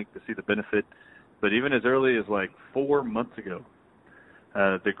ivermectin and zinc to see the benefit. But even as early as like 4 months ago,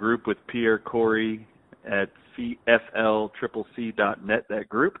 the group with Pierre Corey at FLCCC.net, that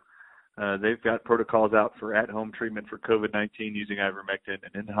group, they've got protocols out for at-home treatment for COVID-19 using ivermectin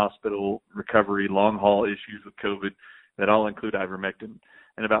and in-hospital recovery, long-haul issues with COVID that all include ivermectin.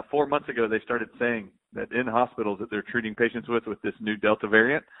 And about 4 months ago, they started saying that in hospitals that they're treating patients with this new Delta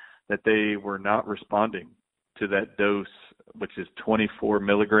variant, that they were not responding to that dose, which is 24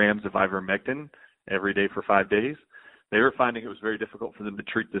 milligrams of ivermectin every day for 5 days. They were finding it was very difficult for them to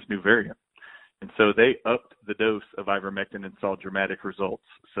treat this new variant. And so they upped the dose of ivermectin and saw dramatic results.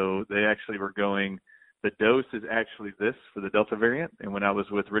 So they actually were going, the dose is actually this for the Delta variant. And when I was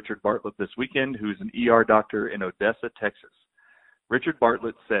with Richard Bartlett this weekend, who's an ER doctor in Odessa, Texas, Richard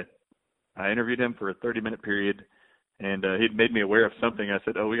Bartlett said, I interviewed him for a 30-minute period, and he'd made me aware of something. I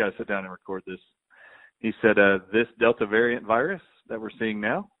said, we got to sit down and record this. He said, this Delta variant virus that we're seeing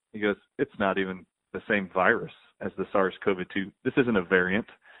now, he goes, it's not even the same virus as the SARS-CoV-2. This isn't a variant.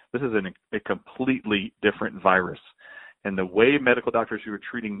 This is a completely different virus. And the way medical doctors who are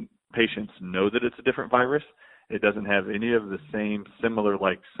treating patients know that it's a different virus, it doesn't have any of the same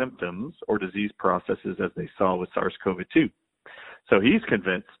similar-like symptoms or disease processes as they saw with SARS-CoV-2. So he's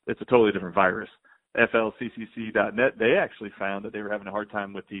convinced it's a totally different virus. FLCCC.net, they actually found that they were having a hard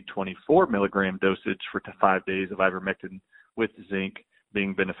time with the 24 milligram dosage for 5 days of ivermectin with zinc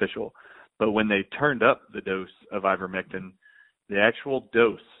being beneficial. But when they turned up the dose of ivermectin, the actual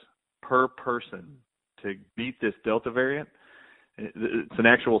dose per person to beat this Delta variant, it's an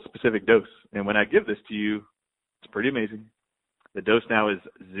actual specific dose. And when I give this to you, it's pretty amazing. The dose now is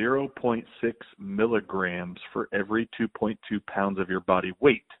 0.6 milligrams for every 2.2 pounds of your body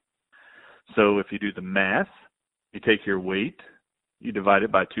weight. So if you do the math, you take your weight, you divide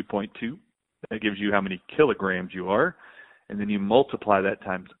it by 2.2. That gives you how many kilograms you are. And then you multiply that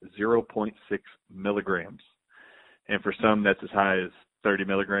times 0.6 milligrams. And for some, that's as high as 30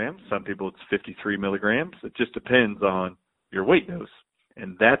 milligrams. Some people, it's 53 milligrams. It just depends on your weight dose.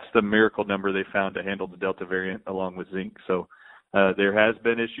 And that's the miracle number they found to handle the Delta variant along with zinc. So there has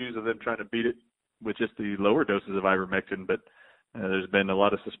been issues of them trying to beat it with just the lower doses of ivermectin, but there's been a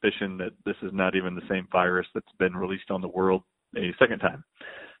lot of suspicion that this is not even the same virus that's been released on the world a second time.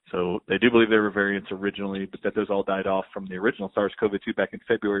 So they do believe there were variants originally, but that those all died off from the original SARS-CoV-2 back in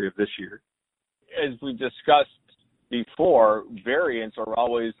February of this year. As we discussed before, variants are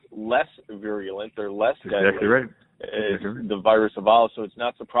always less virulent. They're less deadly. Exactly right. As the virus evolves, so it's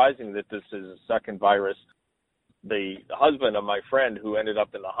not surprising that this is a second virus. The husband of my friend who ended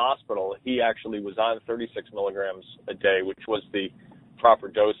up in the hospital, he actually was on 36 milligrams a day, which was the proper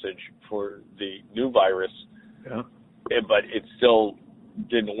dosage for the new virus. Yeah. But it still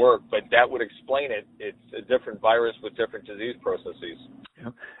didn't work. But that would explain it. It's a different virus with different disease processes.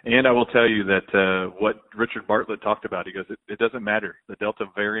 Yeah. And I will tell you that what Richard Bartlett talked about, he goes, it doesn't matter. The Delta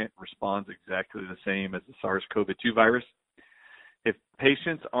variant responds exactly the same as the SARS-CoV-2 virus. If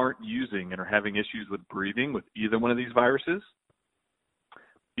patients aren't using and are having issues with breathing with either one of these viruses,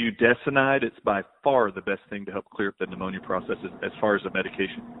 budesonide, it's by far the best thing to help clear up the pneumonia process as far as the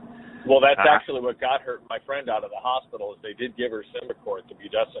medication. Well, that's actually what got my friend out of the hospital, is they did give her Symbicort, the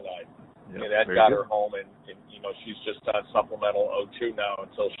budesonide. Yep, and that got her home, and she's just on supplemental O2 now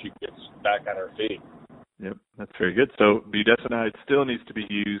until she gets back on her feet. Yep, that's very good. So budesonide still needs to be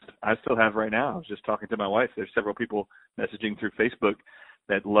used. I still have right now. I was just talking to my wife. There's several people messaging through Facebook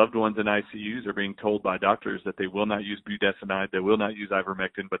that loved ones in ICUs are being told by doctors that they will not use budesonide, they will not use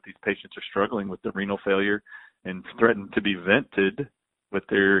ivermectin, but these patients are struggling with the renal failure and threaten to be vented with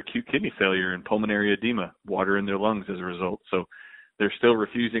their acute kidney failure and pulmonary edema, water in their lungs as a result. So they're still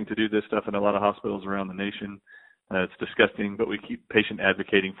refusing to do this stuff in a lot of hospitals around the nation. It's disgusting, but we keep patient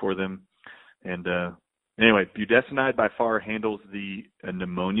advocating for them. And anyway, budesonide by far handles the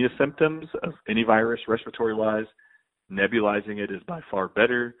pneumonia symptoms of any virus respiratory-wise. Nebulizing it is by far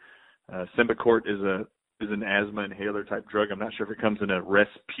better. Symbicort is an asthma inhaler type drug. I'm not sure if it comes in a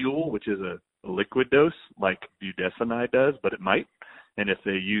Respule, which is a liquid dose like budesonide does, but it might. And if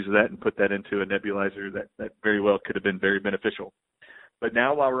they use that and put that into a nebulizer, that very well could have been very beneficial. But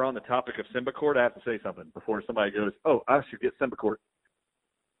now while we're on the topic of Symbicort, I have to say something before somebody goes, oh, I should get Symbicort.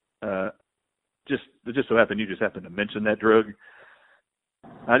 It just so happened you just happened to mention that drug.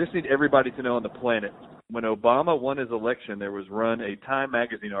 I just need everybody to know on the planet, when Obama won his election, there was run a Time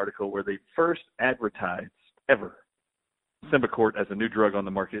magazine article where they first advertised ever Symbicort as a new drug on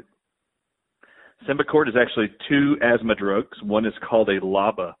the market. Symbicort is actually two asthma drugs. One is called a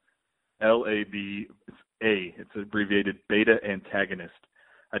LABA, L-A-B-A. It's abbreviated beta antagonist.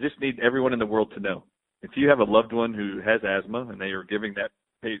 I just need everyone in the world to know, if you have a loved one who has asthma and they are giving that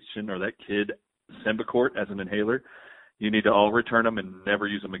patient or that kid Symbicort as an inhaler, you need to all return them and never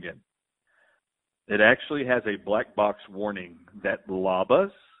use them again. It actually has a black box warning that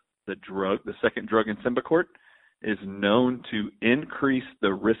LABAs, the second drug in Symbicort, is known to increase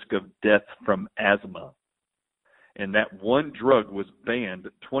the risk of death from asthma. And that one drug was banned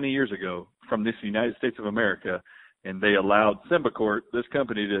 20 years ago from this United States of America, and they allowed Symbicort, this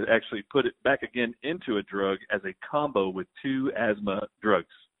company, to actually put it back again into a drug as a combo with two asthma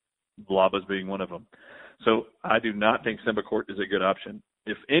drugs, LABAs being one of them. So I do not think Symbicort is a good option.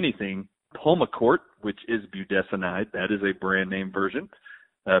 If anything, Pulmicort, which is budesonide, that is a brand name version.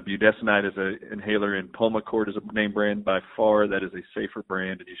 Budesonide is an inhaler, and Pulmicort is a name brand. By far, that is a safer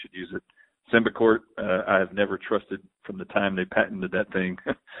brand, and you should use it. Symbicort, I have never trusted from the time they patented that thing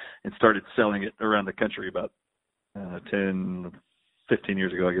and started selling it around the country about 10, 15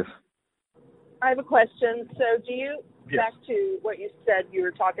 years ago, I guess. I have a question. So do you, yes. Back to what you said you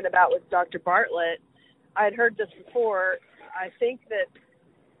were talking about with Dr. Bartlett, I had heard this before. I think that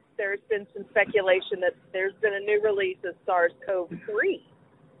there's been some speculation that there's been a new release of SARS-CoV-3.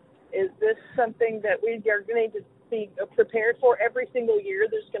 Is this something that we are going to be prepared for? Every single year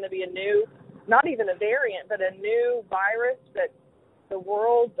there's going to be a new, not even a variant, but a new virus that the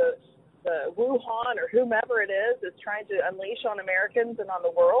world, the Wuhan or whomever it is trying to unleash on Americans and on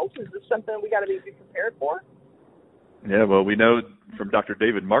the world? Is this something we got to be prepared for? Yeah, well, we know from Dr.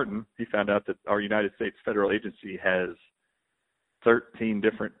 David Martin, he found out that our United States federal agency has 13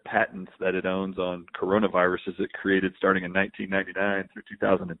 different patents that it owns on coronaviruses it created starting in 1999 through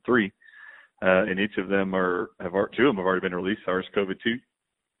 2003. And each of them two of them have already been released, SARS-CoV-2,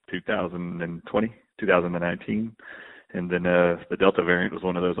 2020, 2019. And then the Delta variant was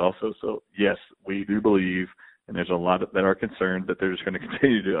one of those also. So, yes, we do believe, and there's a lot that are concerned that they're just going to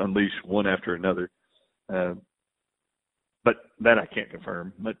continue to unleash one after another. But that I can't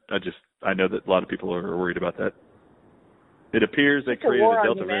confirm. But I know that a lot of people are worried about that. It appears they created a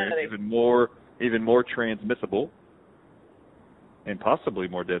Delta variant even more transmissible and possibly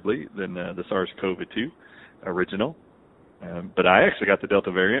more deadly than the SARS-CoV-2 original. But I actually got the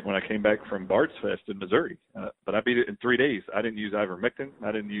Delta variant when I came back from Bard's Fest in Missouri. But I beat it in 3 days. I didn't use ivermectin.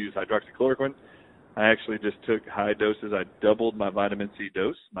 I didn't use hydroxychloroquine. I actually just took high doses. I doubled my vitamin C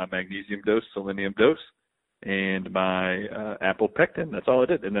dose, my magnesium dose, selenium dose, and my apopectin. That's all I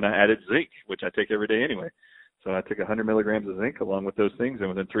did. And then I added zinc, which I take every day anyway. So I took 100 milligrams of zinc along with those things, and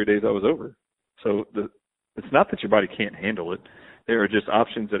within 3 days I was over. So it's not that your body can't handle it. There are just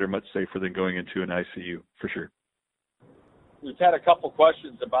options that are much safer than going into an ICU, for sure. We've had a couple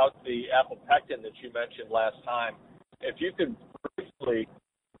questions about the apopectin that you mentioned last time. If you could briefly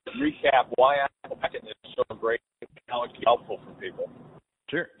recap why apopectin is so great and how it can be helpful for people.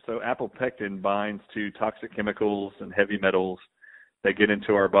 Sure. So apopectin binds to toxic chemicals and heavy metals that get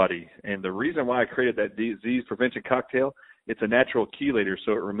into our body. And the reason why I created that disease prevention cocktail, it's a natural chelator,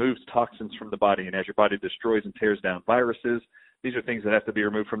 so it removes toxins from the body. And as your body destroys and tears down viruses, these are things that have to be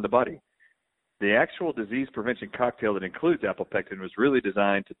removed from the body. The actual disease prevention cocktail that includes apopectin was really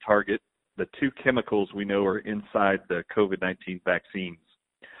designed to target the two chemicals we know are inside the COVID-19 vaccines.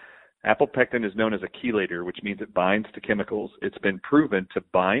 Apopectin is known as a chelator, which means it binds to chemicals. It's been proven to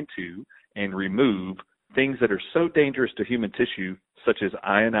bind to and remove things that are so dangerous to human tissue, such as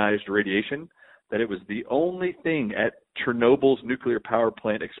ionized radiation, that it was the only thing at Chernobyl's nuclear power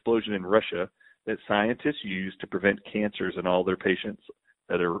plant explosion in Russia that scientists used to prevent cancers in all their patients.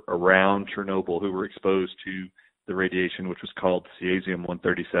 that are around Chernobyl who were exposed to the radiation, which was called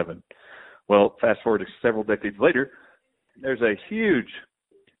cesium-137. Well, fast forward to several decades later, there's a huge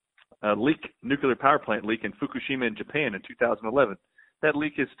nuclear power plant leak in Fukushima in Japan in 2011. That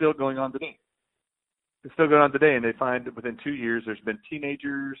leak is still going on today. It's still going on today, and they find that within 2 years there's been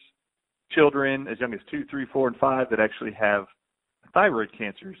teenagers, children as young as 2, 3, 4, and 5 that actually have thyroid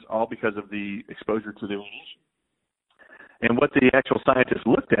cancers, all because of the exposure to the radiation. And what the actual scientists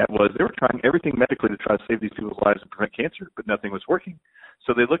looked at was they were trying everything medically to try to save these people's lives and prevent cancer, but nothing was working.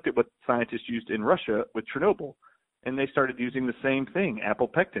 So they looked at what scientists used in Russia with Chernobyl, and they started using the same thing,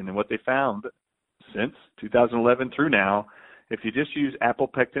 apopectin. And what they found since 2011 through now, if you just use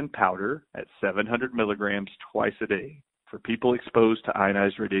apopectin powder at 700 milligrams twice a day for people exposed to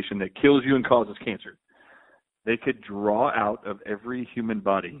ionized radiation that kills you and causes cancer, they could draw out of every human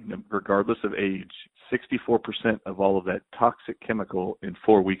body, regardless of age, 64% of all of that toxic chemical in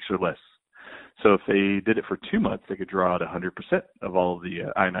 4 weeks or less. So if they did it for 2 months, they could draw out 100% of all of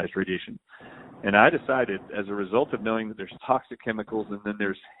the ionized radiation. And I decided, as a result of knowing that there's toxic chemicals and then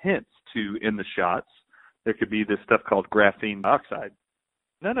there's hints to, in the shots, there could be this stuff called graphene oxide.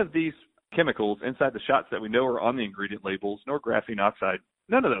 None of these chemicals inside the shots that we know are on the ingredient labels, nor graphene oxide,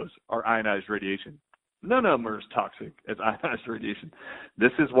 none of those are ionized radiation. None of them are as toxic as ionized radiation.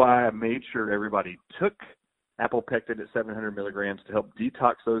 This is why I made sure everybody took apopectin at 700 milligrams to help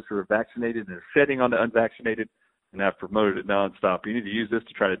detox those who are vaccinated and are shedding on the unvaccinated, and I've promoted it nonstop. You need to use this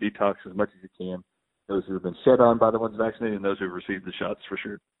to try to detox as much as you can those who have been shed on by the ones vaccinated and those who have received the shots for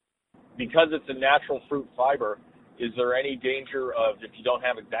sure. Because it's a natural fruit fiber, is there any danger of, if you don't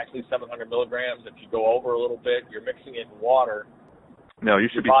have exactly 700 milligrams, if you go over a little bit, you're mixing it in water, no, you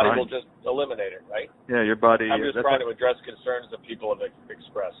should your body be fine. will just eliminate it, right? Yeah, your body. I'm just trying to address concerns that people have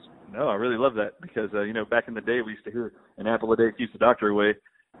expressed. No, I really love that because, back in the day we used to hear an apple a day keeps the doctor away.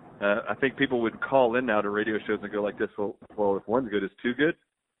 I think people would call in now to radio shows and go like this, well, if one's good, it's too good.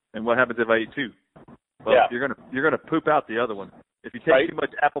 And what happens if I eat two? Well, yeah. you're gonna poop out the other one. If you take too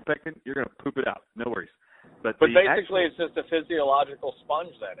much apopectin, you're gonna poop it out. No worries. But basically, it's just a physiological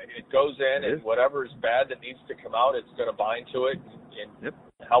sponge then. It goes in, and whatever is bad that needs to come out, it's going to bind to it and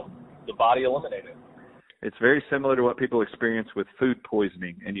help the body eliminate it. It's very similar to what people experience with food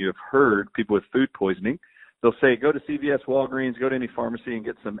poisoning. And you have heard people with food poisoning, they'll say, go to CVS, Walgreens, go to any pharmacy and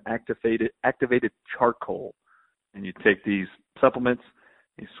get some activated charcoal. And you take these supplements,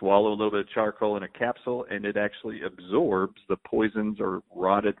 you swallow a little bit of charcoal in a capsule, and it actually absorbs the poisons or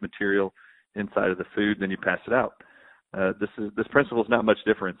rotted material inside of the food, then you pass it out. This principle is not much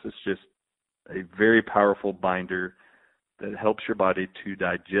difference. It's just a very powerful binder that helps your body to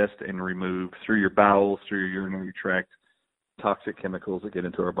digest and remove through your bowels, through your urinary tract, toxic chemicals that get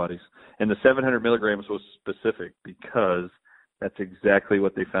into our bodies. And the 700 milligrams was specific because that's exactly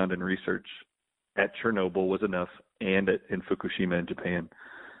what they found in research at Chernobyl was enough, and in Fukushima in Japan.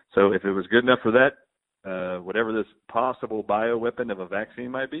 So if it was good enough for that, whatever this possible bioweapon of a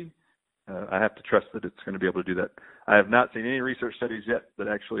vaccine might be, I have to trust that it's going to be able to do that. I have not seen any research studies yet that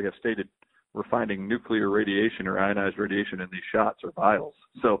actually have stated we're finding nuclear radiation or ionized radiation in these shots or vials.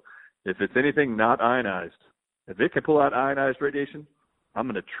 So if it's anything not ionized, if it can pull out ionized radiation, I'm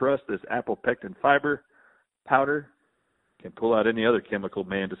going to trust this apopectin fiber powder can pull out any other chemical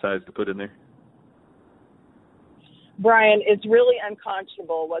man decides to put in there. Brian, it's really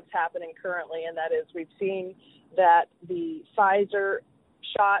unconscionable what's happening currently, and that is we've seen that the Pfizer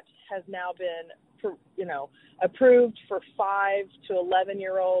shot has now been, approved for 5 to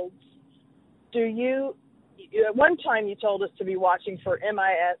 11-year-olds. At one time you told us to be watching for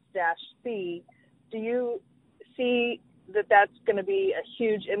MIS-C. Do you see that that's going to be a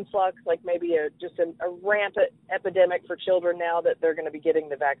huge influx, like maybe a rampant epidemic for children now that they're going to be getting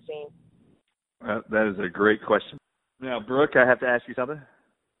the vaccine? That is a great question. Now, Brooke, I have to ask you something.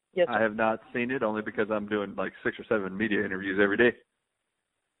 Yes, I have not seen it only because I'm doing like 6 or 7 media interviews every day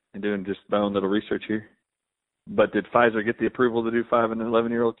and doing just my own little research here. But did Pfizer get the approval to do 5 and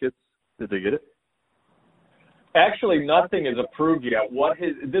 11-year-old kids? Did they get it? Actually, nothing is approved yet.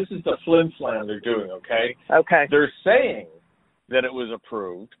 This is the flim-flam they're doing, okay? Okay. They're saying that it was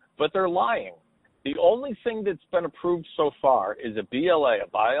approved, but they're lying. The only thing that's been approved so far is a BLA, a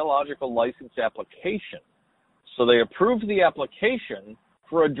biological license application. So they approved the application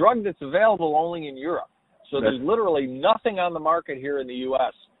for a drug that's available only in Europe. So there's literally nothing on the market here in the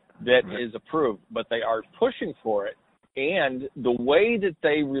U.S. that is approved, but they are pushing for it. And the way that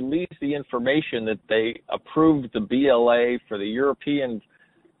they released the information that they approved the BLA for the European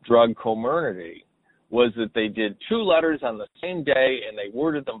drug Comirnaty was that they did 2 letters on the same day, and they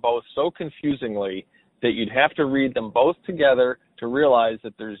worded them both so confusingly that you'd have to read them both together to realize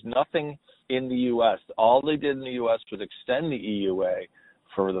that there's nothing in the U.S. All they did in the U.S. was extend the EUA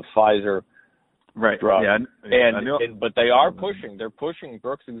for the Pfizer drug. Yeah, but they are pushing. They're pushing.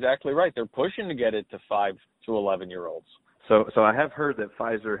 Brooke's exactly right. They're pushing to get it to 5 to 11-year-olds. So I have heard that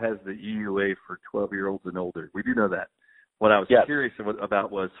Pfizer has the EUA for 12-year-olds and older. We do know that. What I was curious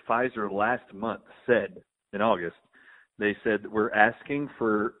about was Pfizer last month said, in August, they said they're asking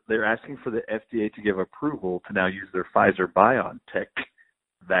for the FDA to give approval to now use their Pfizer BioNTech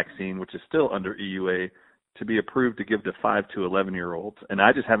vaccine, which is still under EUA, to be approved to give to 5 to 11-year-olds. And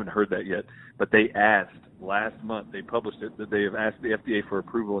I just haven't heard that yet. But they asked last month, they published it, that they have asked the FDA for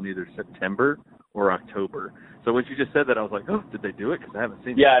approval in either September or October. So when you just said that, I was like, oh, did they do it? Because I haven't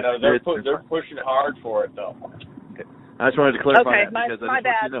seen it. Yeah, no, they're pushing hard for it, though. Okay. I just wanted to clarify that because my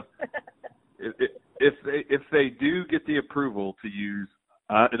bad. Want you to know, if they do get the approval to use,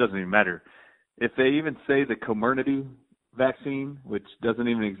 it doesn't even matter. If they even say the Comirnaty vaccine, which doesn't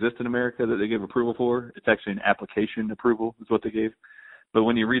even exist in America, that they give approval for, it's actually an application approval is what they gave. But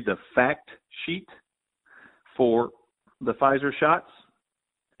when you read the fact sheet for the Pfizer shots,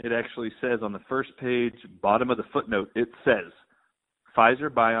 it actually says on the first page, bottom of the footnote, it says,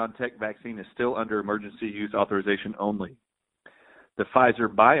 Pfizer-BioNTech vaccine is still under emergency use authorization only. The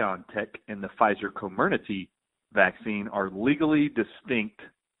Pfizer-BioNTech and the Pfizer-Comirnaty vaccine are legally distinct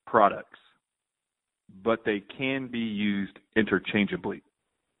products, but they can be used interchangeably.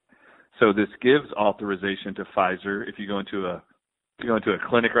 So this gives authorization to Pfizer. If you go into a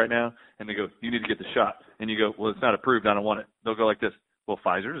clinic right now and they go, you need to get the shot, and you go, well, it's not approved, I don't want it. They'll go like this. Well,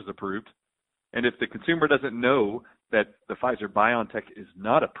 Pfizer is approved. And if the consumer doesn't know that the Pfizer-BioNTech is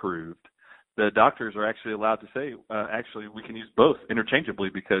not approved, the doctors are actually allowed to say, actually, we can use both interchangeably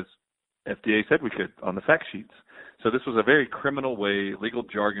because FDA said we could on the fact sheets. So this was a very criminal way, legal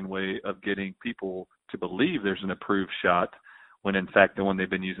jargon way of getting people to believe there's an approved shot when, in fact, the one they've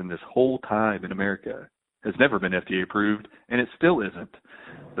been using this whole time in America has never been FDA approved, and it still isn't.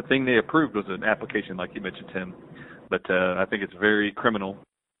 The thing they approved was an application, like you mentioned, Tim. But I think it's very criminal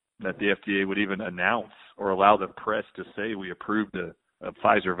that the FDA would even announce or allow the press to say we approved a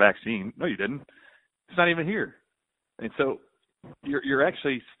Pfizer vaccine. No, you didn't. It's not even here. And so you're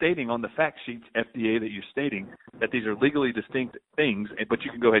actually stating on the fact sheets, FDA, that you're stating that these are legally distinct things, but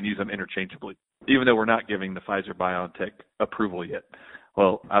you can go ahead and use them interchangeably, even though we're not giving the Pfizer-BioNTech approval yet.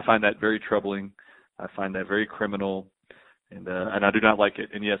 Well, I find that very troubling. I find that very criminal, and I do not like it.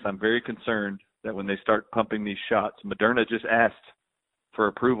 And yes, I'm very concerned that when they start pumping these shots, Moderna just asked for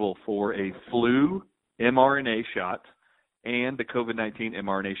approval for a flu mRNA shot and the COVID-19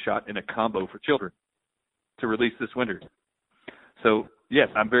 mRNA shot in a combo for children to release this winter. So, yes,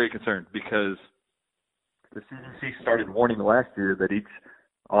 I'm very concerned because the CDC started warning last year that each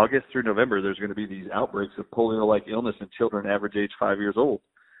August through November there's going to be these outbreaks of polio-like illness in children average age 5 years old.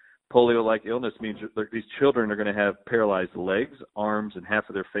 Polio-like illness means that these children are going to have paralyzed legs, arms, and half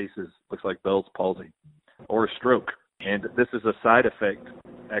of their faces looks like Bell's palsy or a stroke. And this is a side effect,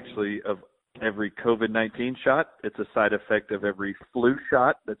 actually, of every COVID-19 shot. It's a side effect of every flu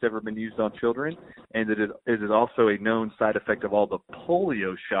shot that's ever been used on children. And it is also a known side effect of all the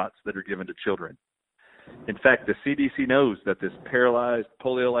polio shots that are given to children. In fact, the CDC knows that this paralyzed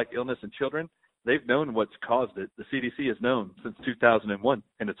polio-like illness in children, they've known what's caused it. The CDC has known since 2001,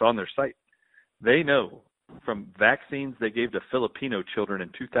 and it's on their site. They know from vaccines they gave to Filipino children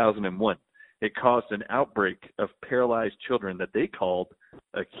in 2001, it caused an outbreak of paralyzed children that they called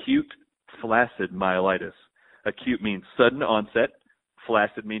acute flaccid myelitis. Acute means sudden onset.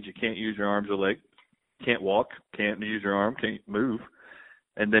 Flaccid means you can't use your arms or legs, can't walk, can't use your arm, can't move.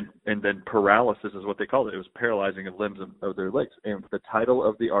 And then paralysis is what they called it. It was paralyzing of limbs of their legs. And the title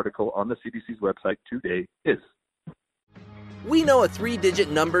of the article on the CDC's website today is, We know a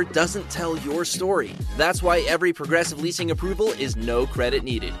 3-digit number doesn't tell your story. That's why every Progressive Leasing approval is no credit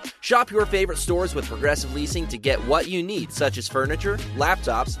needed. Shop your favorite stores with Progressive Leasing to get what you need, such as furniture,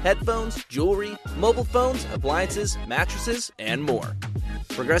 laptops, headphones, jewelry, mobile phones, appliances, mattresses, and more.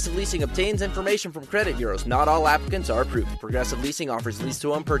 Progressive Leasing obtains information from credit bureaus. Not all applicants are approved. Progressive Leasing offers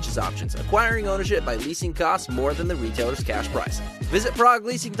lease-to-own purchase options. Acquiring ownership by leasing costs more than the retailer's cash price. Visit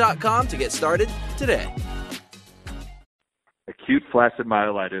ProgLeasing.com to get started today. acute flaccid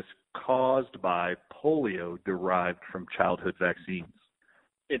myelitis caused by polio derived from childhood vaccines.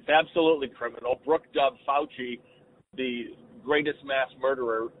 It's absolutely criminal. Brooke dubbed Fauci the greatest mass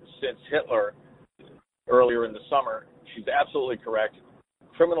murderer since Hitler earlier in the summer. She's absolutely correct.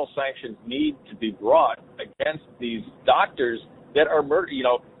 Criminal sanctions need to be brought against these doctors that are murdered. You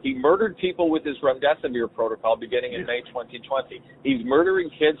know, he murdered people with his remdesivir protocol beginning in May 2020. He's murdering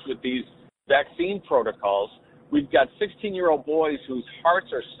kids with these vaccine protocols. We've got 16-year-old boys whose hearts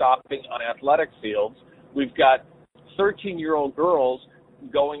are stopping on athletic fields. We've got 13-year-old girls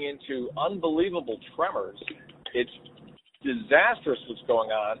going into unbelievable tremors. It's disastrous what's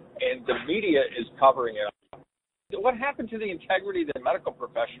going on, and the media is covering it up. What happened to the integrity of the medical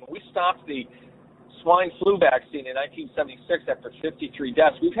profession? We stopped the swine flu vaccine in 1976 after 53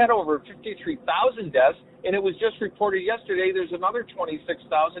 deaths. We've had over 53,000 deaths, and it was just reported yesterday there's another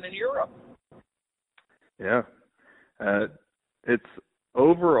 26,000 in Europe. Yeah. It's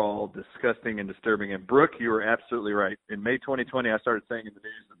overall disgusting and disturbing. And Brooke, you were absolutely right. In May 2020, I started saying in the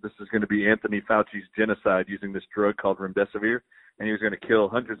news that this is going to be Anthony Fauci's genocide using this drug called remdesivir, and he was going to kill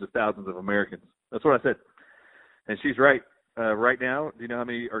hundreds of thousands of Americans. That's what I said. And she's right. Right now, do you know how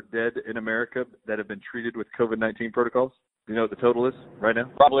many are dead in America that have been treated with COVID-19 protocols? Do you know what the total is right now?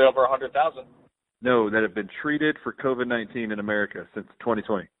 Probably over 100,000. No, that have been treated for COVID-19 in America since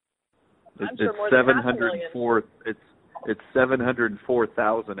 2020. I'm sure more than 704. It's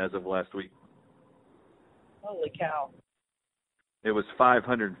 704,000 as of last week. Holy cow! It was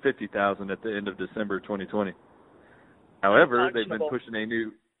 550,000 at the end of December 2020. However, they've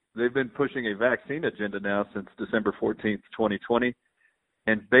been pushing a vaccine agenda now since December 14th, 2020.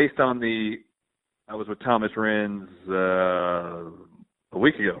 And based on I was with Thomas Renz a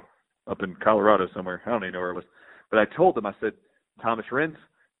week ago up in Colorado somewhere. I don't even know where it was. But I told him, I said, Thomas Renz,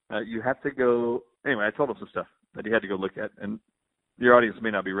 you have to go. Anyway, I told him some stuff that he had to go look at. And your audience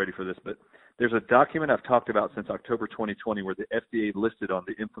may not be ready for this, but there's a document I've talked about since October 2020 where the FDA listed on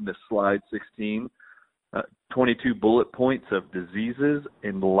the infamous slide 16 22 bullet points of diseases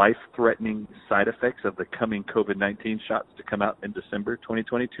and life-threatening side effects of the coming COVID-19 shots to come out in December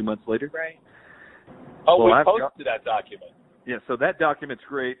 2020, 2 months later. Right. Oh, well, we posted that document. Yeah, so that document's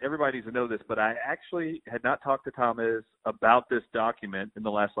great. Everybody needs to know this, but I actually had not talked to Thomas about this document in the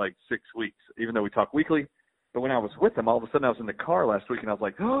last, 6 weeks, even though we talk weekly. But when I was with him, all of a sudden I was in the car last week, and I was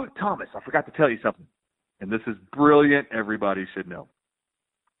like, oh, Thomas, I forgot to tell you something. And this is brilliant. Everybody should know.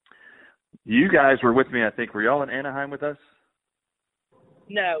 You guys were with me, I think. Were y'all in Anaheim with us?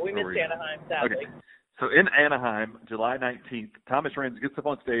 No, we missed Anaheim, sadly. Okay. So in Anaheim, July 19th, Thomas Renz gets up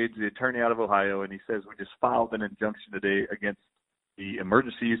on stage, the attorney out of Ohio, and he says, we just filed an injunction today against the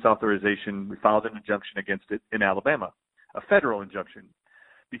emergency use authorization. We filed an injunction against it in Alabama, a federal injunction,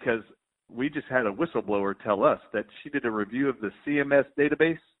 because we just had a whistleblower tell us that she did a review of the CMS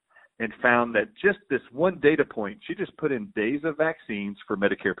database and found that just this one data point, she just put in days of vaccines for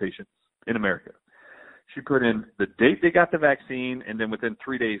Medicare patients in America. She put in the date they got the vaccine and then within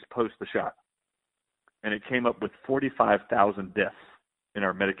 3 days post the shot. And it came up with 45,000 deaths in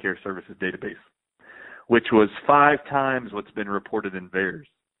our Medicare services database, which was 5 times what's been reported in VAERS.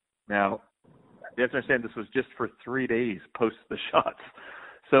 Now, you have to understand this was just for 3 days post the shots.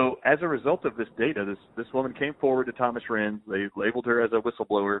 So as a result of this data, this woman came forward to Thomas Renz. They labeled her as a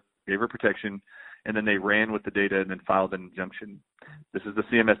whistleblower, gave her protection, and then they ran with the data and then filed an injunction. This is the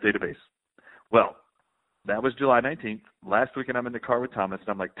CMS database. Well, that was July 19th. Last weekend I'm in the car with Thomas, and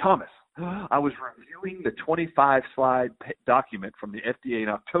I'm like, Thomas, I was reviewing the 25-slide document from the FDA in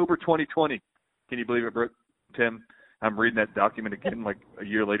October 2020. Can you believe it, Brooke? Tim? I'm reading that document again like a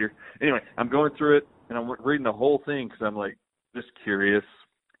year later. Anyway, I'm going through it, and I'm reading the whole thing because I'm like just curious.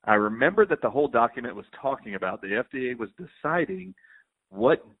 I remember that the whole document was talking about the FDA was deciding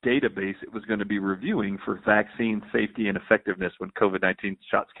what database it was going to be reviewing for vaccine safety and effectiveness when COVID-19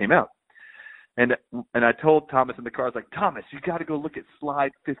 shots came out. And I told Thomas in the car, I was like, Thomas, you got to go look at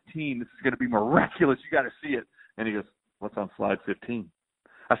slide 15. This is going to be miraculous. You got to see it. And he goes, what's on slide 15?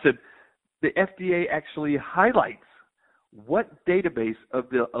 I said, the FDA actually highlights what database of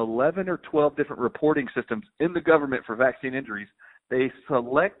the 11 or 12 different reporting systems in the government for vaccine injuries, they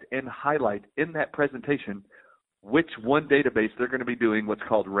select and highlight in that presentation which one database they're going to be doing what's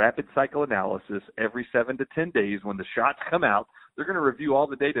called rapid cycle analysis every 7 to 10 days. When the shots come out, they're going to review all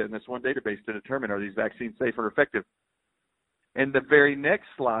the data in this one database to determine are these vaccines safe or effective. And the very next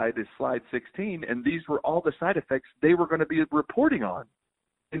slide is slide 16, and these were all the side effects they were going to be reporting on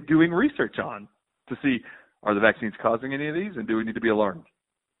and doing research on to see, are the vaccines causing any of these, and do we need to be alarmed?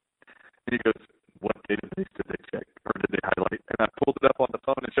 And he goes, what database did they check, or did they highlight? And I pulled it up on the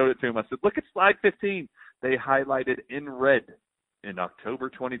phone and showed it to him. I said, look at slide 15. They highlighted in red in October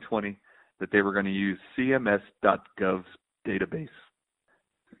 2020 that they were going to use CMS.gov's database.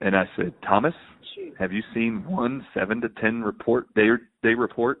 And I said, Thomas, have you seen one 7 to 10 report day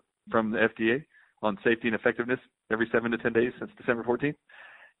report from the FDA on safety and effectiveness every 7 to 10 days since December 14th?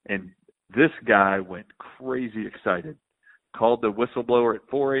 And this guy went crazy excited, called the whistleblower at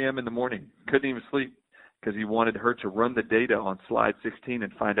 4 a.m. in the morning, couldn't even sleep because he wanted her to run the data on slide 16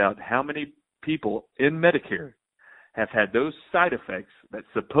 and find out how many people in Medicare have had those side effects that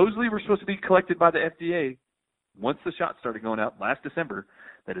supposedly were supposed to be collected by the FDA once the shots started going out last December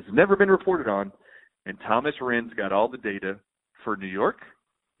that has never been reported on. And Thomas Renz got all the data for New York.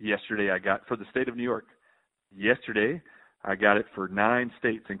 Yesterday I got for the state of New York. Yesterday I got it for 9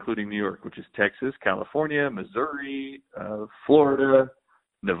 states, including New York, which is Texas, California, Missouri, Florida,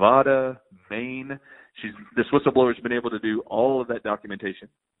 Nevada, Maine. This whistleblower has been able to do all of that documentation.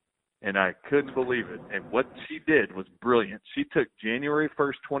 And I couldn't believe it. And what she did was brilliant. She took January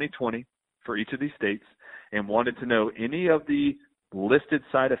 1st, 2020 for each of these states and wanted to know any of the listed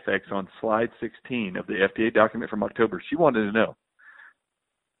side effects on slide 16 of the FDA document from October. She wanted to know,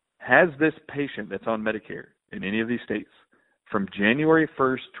 has this patient that's on Medicare in any of these states from January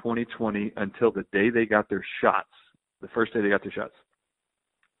 1st, 2020 until the day they got their shots, the first day they got their shots,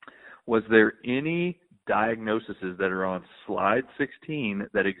 was there any diagnoses that are on slide 16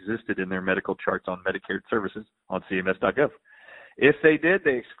 that existed in their medical charts on Medicare services on CMS.gov? If they did,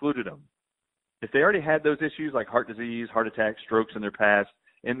 they excluded them. If they already had those issues like heart disease, heart attack, strokes in their past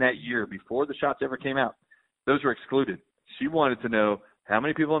in that year before the shots ever came out, those were excluded. She wanted to know how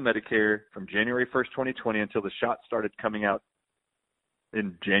many people in Medicare from January 1st, 2020 until the shots started coming out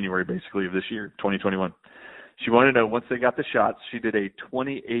in January, basically, of this year, 2021. She wanted to know once they got the shots, she did a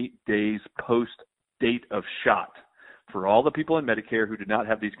 28 days post date of shot for all the people in Medicare who did not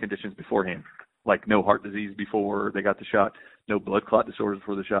have these conditions beforehand, like no heart disease before they got the shot, no blood clot disorders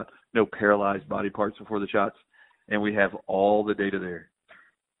before the shot, no paralyzed body parts before the shots, and we have all the data there.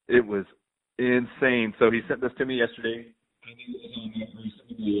 It was insane. So he sent this to me yesterday.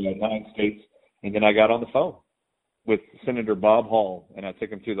 The 9 states, and then I got on the phone with Senator Bob Hall, and I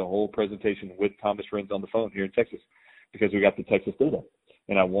took him through the whole presentation with Thomas Renz on the phone here in Texas because we got the Texas data.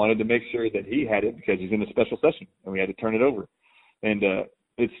 And I wanted to make sure that he had it because he's in a special session, and we had to turn it over. And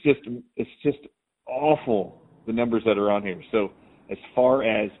it's just awful, the numbers that are on here. So as far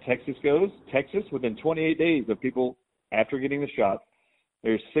as Texas goes, Texas, within 28 days of people after getting the shot,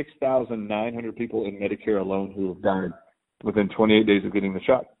 there's 6,900 people in Medicare alone who have died within 28 days of getting the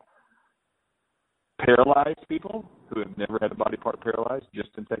shot. Paralyzed people who have never had a body part paralyzed, just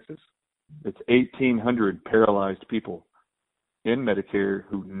in Texas, it's 1,800 paralyzed people in Medicare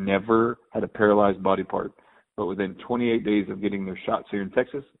who never had a paralyzed body part, but within 28 days of getting their shots here in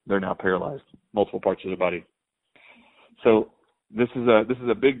Texas, they're now paralyzed, multiple parts of their body. So this is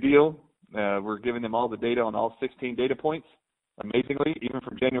a big deal. We're giving them all the data on all 16 data points. Amazingly, even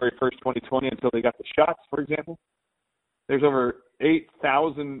from January 1st, 2020 until they got the shots, for example, there's over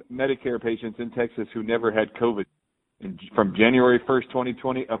 8,000 Medicare patients in Texas who never had COVID from January 1st,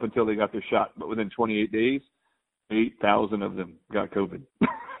 2020 up until they got their shot. But within 28 days, 8,000 of them got COVID.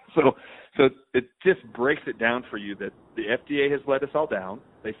 So it just breaks it down for you that the FDA has let us all down.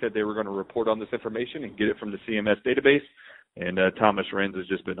 They said they were going to report on this information and get it from the CMS database. And Thomas Renz has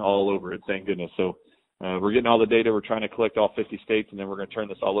just been all over it, thank goodness. So we're getting all the data. We're trying to collect all 50 states, and then we're going to turn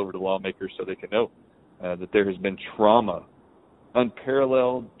this all over to lawmakers so they can know that there has been trauma,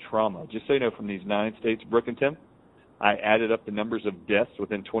 unparalleled trauma. Just so you know, from these 9 states, Brooke and Tim, I added up the numbers of deaths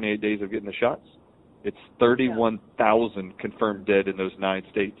within 28 days of getting the shots. It's 31,000 confirmed dead in those 9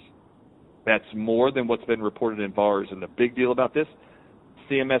 states. That's more than what's been reported in VAERS. And the big deal about this,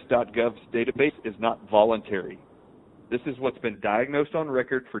 CMS.gov's database is not voluntary. This is what's been diagnosed on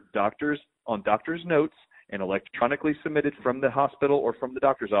record for doctors on doctors' notes and electronically submitted from the hospital or from the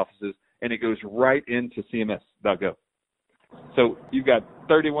doctor's offices, and it goes right into CMS.gov. So you've got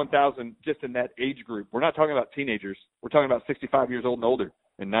 31,000 just in that age group. We're not talking about teenagers. We're talking about 65 years old and older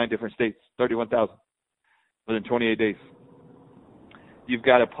in 9 different states, 31,000 within 28 days. You've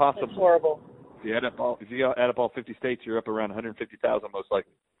got a possible. That's horrible. If you add up all 50 states, you're up around 150,000 most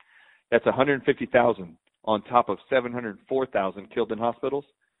likely. That's 150,000 on top of 704,000 killed in hospitals.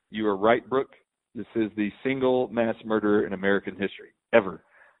 You are right, Brooke. This is the single mass murder in American history ever.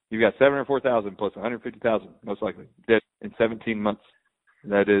 You've got 704,000 plus 150,000 most likely dead in 17 months.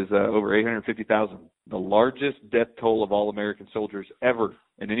 That is over 850,000. The largest death toll of all American soldiers ever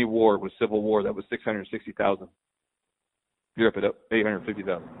in any war was Civil War. That was 660,000. You're up at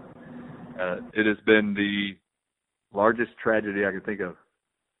 850,000. It has been the largest tragedy I can think of.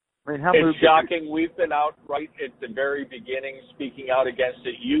 I mean, it's shocking. We've been out right at the very beginning speaking out against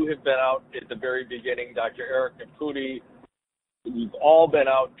it. You have been out at the very beginning, Dr. Eric Naputi. We've all been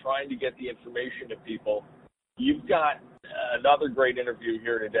out trying to get the information to people. You've got another great interview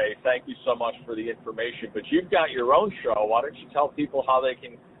here today. Thank you so much for the information. But you've got your own show. Why don't you tell people how they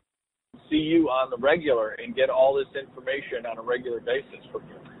can see you on the regular and get all this information on a regular basis from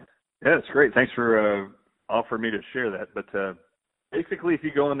you? Yeah, that's great. Thanks for offering me to share that. But Basically, if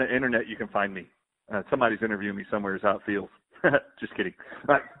you go on the internet, you can find me. Somebody's interviewing me somewhere is how it feels. Just kidding.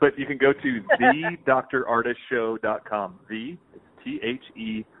 But you can go to thedrardisshow.com. It's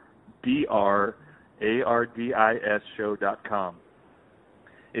TheDrardis show.com.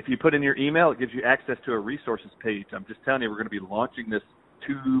 If you put in your email, it gives you access to a resources page. I'm just telling you, we're going to be launching this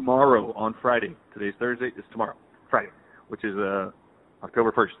tomorrow on Friday. Today's Thursday. It's tomorrow, Friday, which is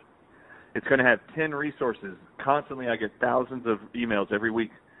October 1st. It's going to have 10 resources. Constantly, I get thousands of emails every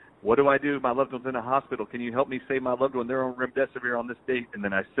week. What do I do? My loved one's in a hospital. Can you help me save my loved one? They're on remdesivir on this date. And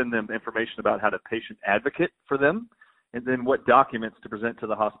then I send them information about how to patient advocate for them, and then what documents to present to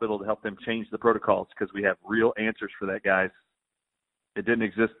the hospital to help them change the protocols, because we have real answers for that, guys. It didn't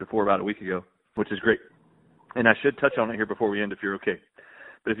exist before about a week ago, which is great. And I should touch on it here before we end if you're okay.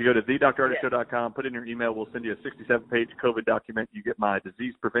 But if you go to thedrardisshow.com, put in your email, we'll send you a 67-page COVID document. You get my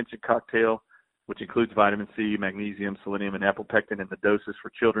disease prevention cocktail, which includes vitamin C, magnesium, selenium, and apple pectin in the doses for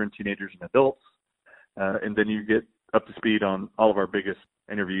children, teenagers, and adults. And then you get up to speed on all of our biggest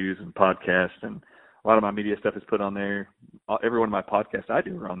interviews and podcasts. And a lot of my media stuff is put on there. Every one of my podcasts I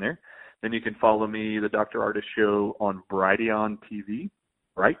do are on there. Then you can follow me, The Dr. Ardis Show, on Brighteon TV,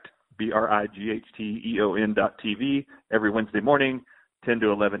 right? BRIGHTEON.TV, every Wednesday morning, 10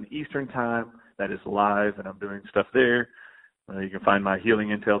 to 11 Eastern Time. That is live, and I'm doing stuff there. You can find my Healing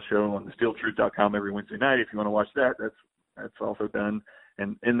Intel show on thesteeltruth.com every Wednesday night. If you want to watch that, that's also done.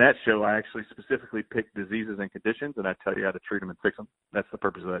 And in that show, I actually specifically pick diseases and conditions, and I tell you how to treat them and fix them. That's the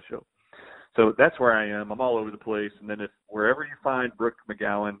purpose of that show. So that's where I am. I'm all over the place. And then wherever you find Brooke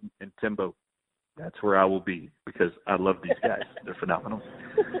McGowan and Timbo, that's where I will be, because I love these guys. They're phenomenal.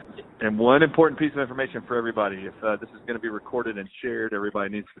 And one important piece of information for everybody, if this is going to be recorded and shared, everybody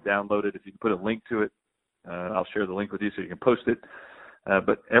needs to download it. If you can put a link to it, I'll share the link with you so you can post it.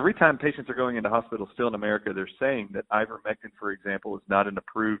 But every time patients are going into hospitals still in America, they're saying that ivermectin, for example, is not an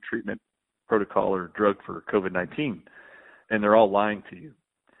approved treatment protocol or drug for COVID-19. And they're all lying to you.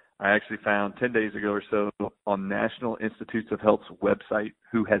 I actually found 10 days ago or so on National Institutes of Health's website,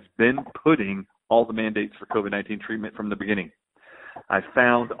 who has been putting all the mandates for COVID-19 treatment from the beginning. I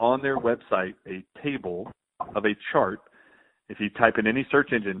found on their website a table of a chart. If you type in any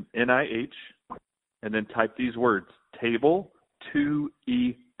search engine, NIH, and then type these words, table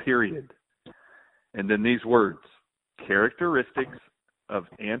 2E period. And then these words, characteristics of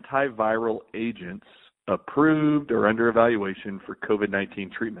antiviral agents approved or under evaluation for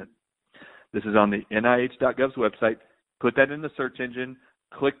COVID-19 treatment. This is on the NIH.gov's website. Put that in the search engine.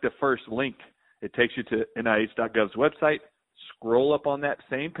 Click the first link. It takes you to NIH.gov's website. Scroll up on that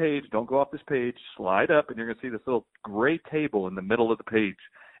same page. Don't go off this page. Slide up, and you're going to see this little gray table in the middle of the page.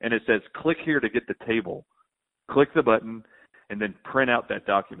 And it says, click here to get the table. Click the button, and then print out that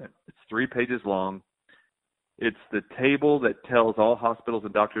document. It's 3 pages long. It's the table that tells all hospitals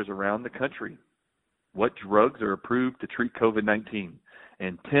and doctors around the country what drugs are approved to treat COVID-19.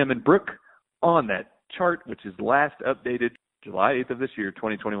 And Tim and Brooke on that chart, which is last updated July 8th of this year,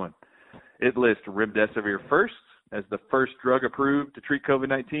 2021. It lists remdesivir first as the first drug approved to treat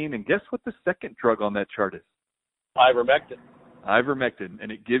COVID-19. And guess what the second drug on that chart is? Ivermectin. Ivermectin.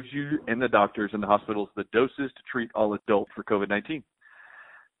 And it gives you and the doctors and the hospitals the doses to treat all adults for COVID-19.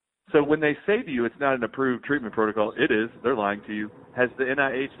 So when they say to you it's not an approved treatment protocol, it is. They're lying to you. Has the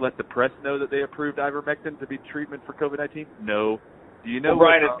NIH let the press know that they approved ivermectin to be treatment for COVID-19? No. Do you know? Well,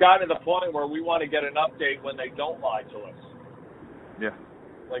 Brian, it's gotten to the point where we want to get an update when they don't lie to us. Yeah.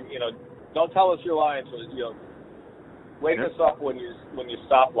 Like, don't tell us you're lying to us. Wake us up when you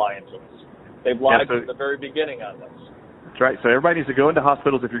stop lying to us. They've lied from the very beginning on this. That's right. So everybody needs to go into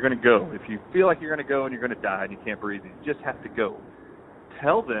hospitals if you're going to go. If you feel like you're going to go and you're going to die and you can't breathe, you just have to go.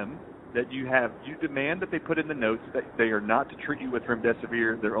 Tell them that you demand that they put in the notes that they are not to treat you with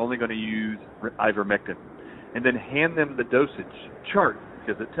remdesivir. They're only going to use ivermectin. And then hand them the dosage chart,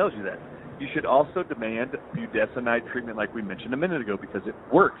 because it tells you that. You should also demand budesonide treatment like we mentioned a minute ago, because it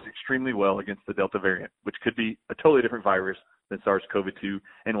works extremely well against the Delta variant, which could be a totally different virus than SARS-CoV-2,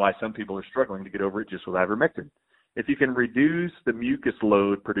 and why some people are struggling to get over it just with ivermectin. If you can reduce the mucus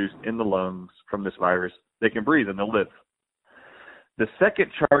load produced in the lungs from this virus, they can breathe and they'll live. The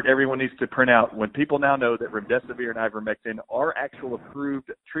second chart everyone needs to print out, when people now know that remdesivir and ivermectin are actual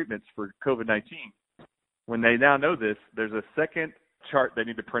approved treatments for COVID-19, when they now know this, there's a second chart they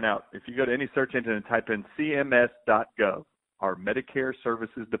need to print out. If you go to any search engine and type in CMS.gov, our Medicare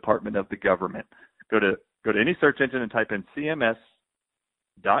Services Department of the government, go to any search engine and type in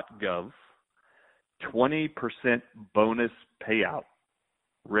CMS.gov, 20% bonus payout,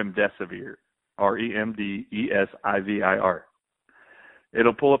 remdesivir, REMDESIVIR.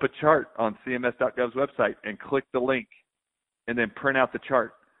 It'll pull up a chart on CMS.gov's website, and click the link. and then print out the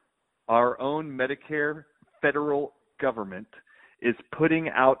chart. Our own Medicare federal government is putting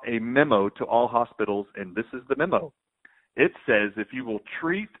out a memo to all hospitals, and this is the memo. It says if you will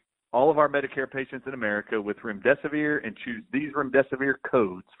treat all of our Medicare patients in America with remdesivir and choose these remdesivir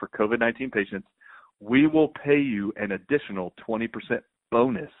codes for COVID-19 patients, we will pay you an additional 20%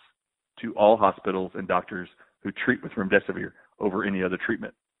 bonus to all hospitals and doctors who treat with remdesivir over any other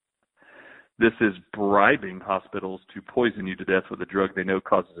treatment. This is bribing hospitals to poison you to death with a drug they know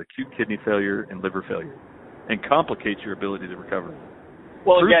causes acute kidney failure and liver failure and complicates your ability to recover.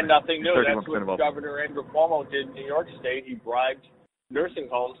 Well, again, nothing new. That's what Governor Andrew Cuomo did in New York State. He bribed nursing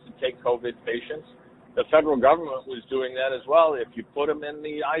homes to take COVID patients. The federal government was doing that as well. If you put them in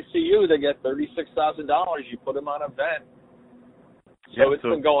the ICU, they get $36,000. You put them on a vent. So it's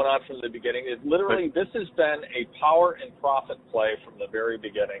been going on from the beginning. This has been a power and profit play from the very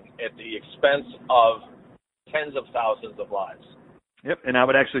beginning at the expense of tens of thousands of lives. Yep, and I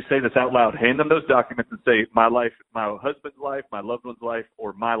would actually say this out loud. Hand them those documents and say, my life, my husband's life, my loved one's life,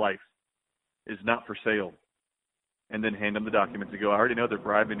 or my life is not for sale. And then hand them the documents and go, I already know they're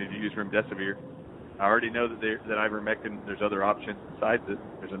bribing you to use remdesivir. I already know that ivermectin, there's other options besides it.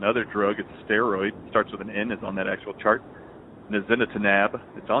 There's another drug, it's a steroid. It starts with an N, it's on that actual chart. Nizinatinab,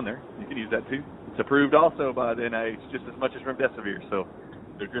 it's on there. You can use that too. It's approved also by the NIH just as much as remdesivir. So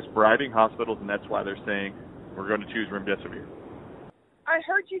they're just bribing hospitals, and that's why they're saying we're going to choose remdesivir. I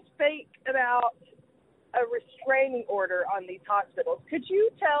heard you speak about a restraining order on these hospitals. Could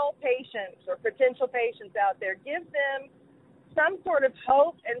you tell patients or potential patients out there, give them some sort of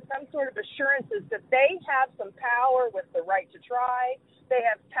hope and some sort of assurances that they have some power with the right to try, they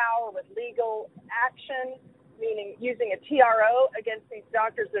have power with legal action, meaning using a TRO against these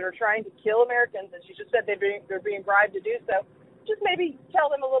doctors that are trying to kill Americans, as you just said, they're being bribed to do so. Just maybe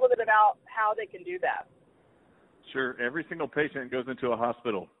tell them a little bit about how they can do that. Sure. Every single patient goes into a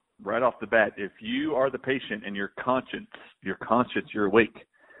hospital right off the bat. If you are the patient and you're awake,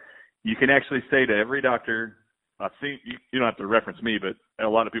 you can actually say to every doctor, I've seen, you don't have to reference me, but a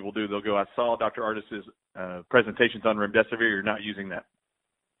lot of people do. They'll go, I saw Dr. Artis's presentations on remdesivir. You're not using that.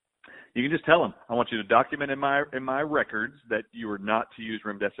 You can just tell them, I want you to document in my records that you are not to use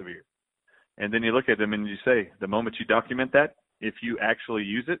remdesivir. And then you look at them and you say, the moment you document that, if you actually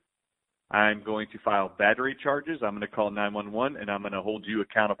use it, I'm going to file battery charges. I'm going to call 911, and I'm going to hold you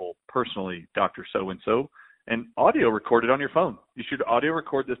accountable personally, Dr. So-and-so, and audio record it on your phone. You should audio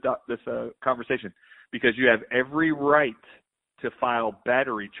record this conversation because you have every right to file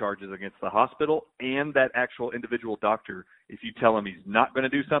battery charges against the hospital and that actual individual doctor. If you tell him he's not going to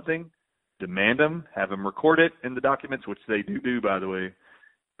do something, demand him, have him record it in the documents, which they do, by the way,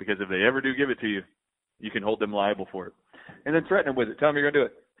 because if they ever do give it to you, you can hold them liable for it. And then threaten them with it. Tell them you're going to do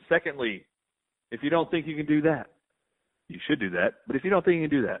it. Secondly, if you don't think you can do that, you should do that. But if you don't think you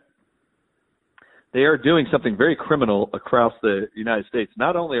can do that, they are doing something very criminal across the United States.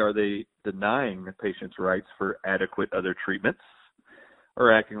 Not only are they denying patients' rights for adequate other treatments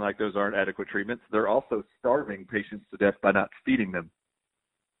or acting like those aren't adequate treatments, they're also starving patients to death by not feeding them.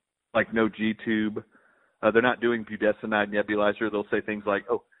 Like no G-tube. They're not doing budesonide nebulizer. They'll say things like,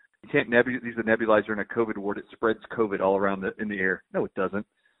 oh, you can't use a nebulizer in a COVID ward. It spreads COVID all around in the air. No, it doesn't.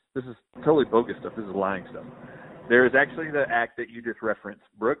 This is totally bogus stuff. This is lying stuff. There is actually the act that you just referenced,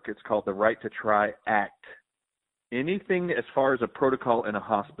 Brooke. It's called the Right to Try Act. Anything as far as a protocol in a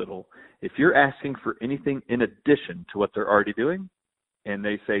hospital, if you're asking for anything in addition to what they're already doing and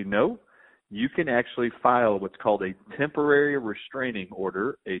they say no, you can actually file what's called a temporary restraining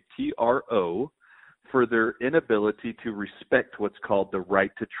order, a TRO, for their inability to respect what's called the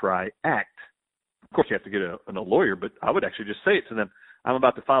Right to Try Act. Of course, you have to get a lawyer, but I would actually just say it to them. I'm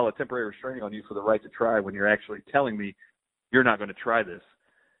about to file a temporary restraining on you for the right to try when you're actually telling me you're not going to try this.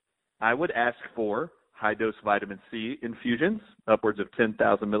 I would ask for high-dose vitamin C infusions, upwards of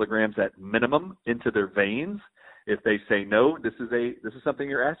 10,000 milligrams at minimum, into their veins. If they say no, this is something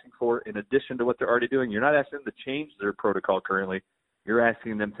you're asking for in addition to what they're already doing. You're not asking them to change their protocol currently. You're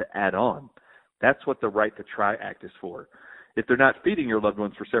asking them to add on. That's what the Right to Try Act is for. If they're not feeding your loved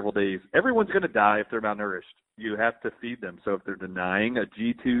ones for several days, everyone's going to die if they're malnourished. You have to feed them. So if they're denying a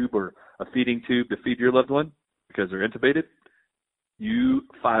G-tube or a feeding tube to feed your loved one because they're intubated, you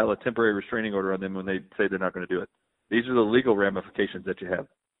file a temporary restraining order on them when they say they're not going to do it. These are the legal ramifications that you have.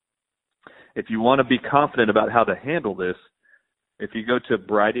 If you want to be confident about how to handle this, if you go to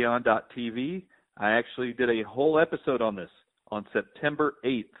Brighteon.tv, I actually did a whole episode on this on September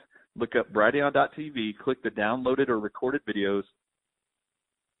 8th. Look up Brighteon.tv, click the downloaded or recorded videos,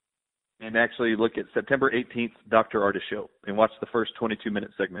 and actually look at September 18th Dr. Artis Show and watch the first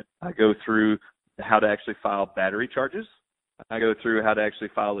 22-minute segment. I go through how to actually file battery charges I go through how to actually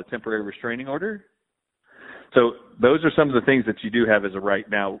file a temporary restraining order. So those are some of the things that you do have as a right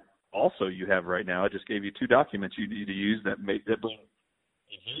now. Also, you have right now. I just gave you 2 documents you need to use that bring a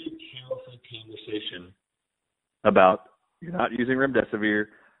very powerful conversation about you're not using remdesivir.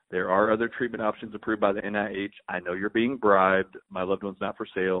 There are other treatment options approved by the NIH. I know you're being bribed. My loved one's not for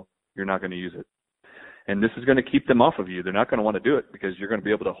sale. You're not going to use it. And this is going to keep them off of you. They're not going to want to do it because you're going to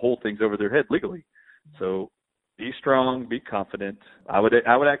be able to hold things over their head legally. So be strong, be confident. I would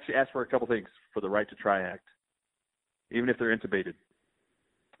actually ask for a couple things for the Right to Try Act, even if they're intubated.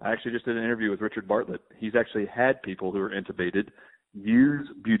 I actually just did an interview with Richard Bartlett. He's actually had people who are intubated use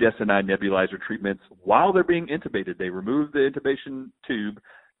budesonide nebulizer treatments while they're being intubated. They remove the intubation tube,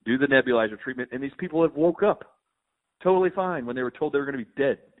 do the nebulizer treatment, and these people have woke up totally fine when they were told they were going to be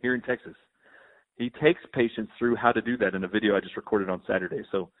dead here in Texas. He takes patients through how to do that in a video I just recorded on Saturday.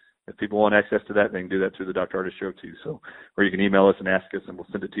 So if people want access to that, they can do that through the Dr. Ardis Show too. So, or you can email us and ask us, and we'll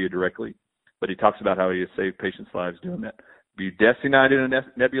send it to you directly. But he talks about how he has saved patients' lives doing that. Budesonide in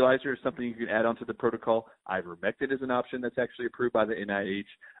a nebulizer is something you can add onto the protocol. Ivermectin is an option that's actually approved by the NIH.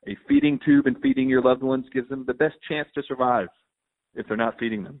 A feeding tube and feeding your loved ones gives them the best chance to survive if they're not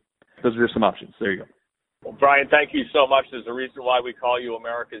feeding them. Those are some options. There you go. Well, Brian, thank you so much. There's a reason why we call you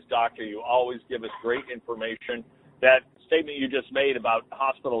America's doctor. You always give us great information. That statement you just made about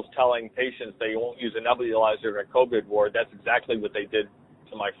hospitals telling patients they won't use a nebulizer in a COVID ward, that's exactly what they did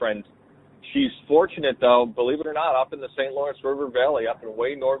to my friend. She's fortunate, though, believe it or not, up in the St. Lawrence River Valley, up in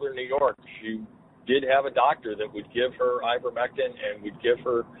way northern New York, she did have a doctor that would give her ivermectin and would give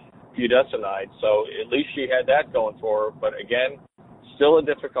her budesonide. So at least she had that going for her. But again, still a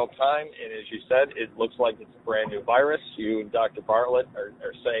difficult time. And as you said, it looks like it's a brand new virus. You and Dr. Bartlett are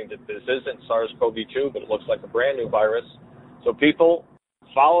saying that this isn't SARS-CoV-2, but it looks like a brand new virus. So people,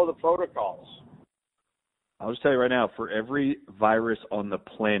 follow the protocols. I'll just tell you right now, for every virus on the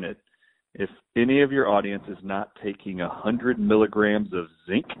planet, if any of your audience is not taking 100 milligrams of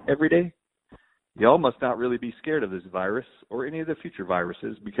zinc every day, y'all must not really be scared of this virus or any of the future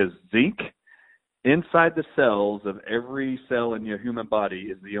viruses, because zinc inside the cells of every cell in your human body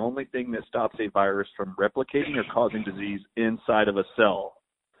is the only thing that stops a virus from replicating or causing disease inside of a cell.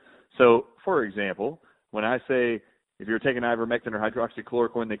 So, for example, when I say if you're taking ivermectin or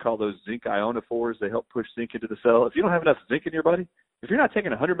hydroxychloroquine, they call those zinc ionophores. They help push zinc into the cell. If you don't have enough zinc in your body, if you're not taking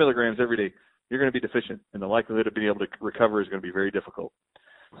 100 milligrams every day, you're going to be deficient, and the likelihood of being able to recover is going to be very difficult.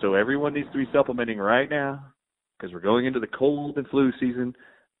 So everyone needs to be supplementing right now because we're going into the cold and flu season.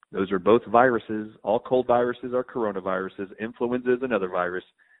 Those are both viruses. All cold viruses are coronaviruses. Influenza is another virus.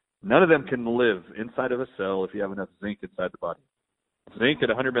 None of them can live inside of a cell if you have enough zinc inside the body. Zinc at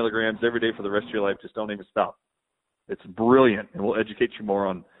 100 milligrams every day for the rest of your life. Just don't even stop. It's brilliant, and we'll educate you more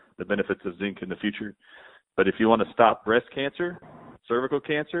on the benefits of zinc in the future. But if you want to stop breast cancer, cervical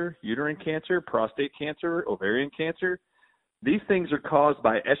cancer, uterine cancer, prostate cancer, ovarian cancer, these things are caused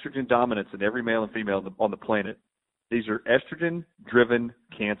by estrogen dominance in every male and female on the planet. These are estrogen-driven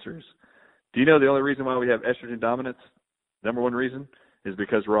cancers. Do you know the only reason why we have estrogen dominance, number one reason, is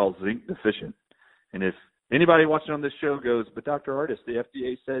because we're all zinc deficient. And if anybody watching on this show goes, but Dr. Ardis, the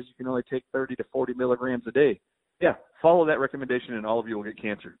FDA says you can only take 30 to 40 milligrams a day. Yeah, follow that recommendation and all of you will get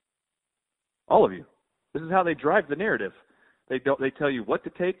cancer. All of you. This is how they drive the narrative. They tell you what to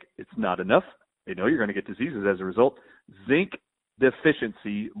take. It's not enough. They know you're going to get diseases as a result. Zinc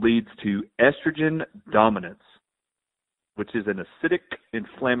deficiency leads to estrogen dominance, which is an acidic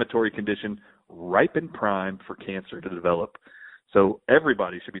inflammatory condition ripe and primed for cancer to develop. So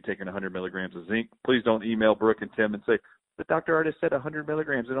everybody should be taking 100 milligrams of zinc. Please don't email Brooke and Tim and say, but Dr. Ardis said 100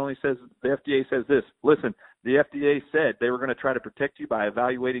 milligrams. It only says, the FDA says this. Listen, the FDA said they were going to try to protect you by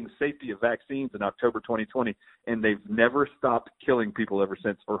evaluating the safety of vaccines in October 2020, and they've never stopped killing people ever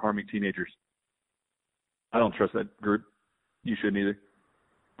since or harming teenagers. I don't trust that group. You shouldn't either.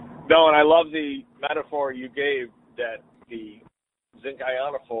 No, and I love the metaphor you gave that the zinc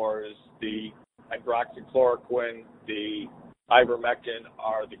ionophores, the hydroxychloroquine, the ivermectin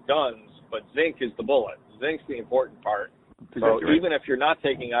are the guns, but zinc is the bullet. Zinc's the important part. So even if you're not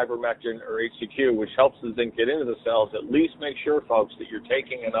taking ivermectin or HCQ, which helps the zinc get into the cells, at least make sure, folks, that you're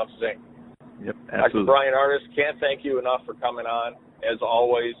taking enough zinc. Yep, absolutely. Dr. Brian Ardis, can't thank you enough for coming on. As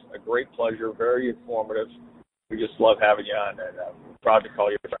always, a great pleasure, very informative. We just love having you on, and I'm proud to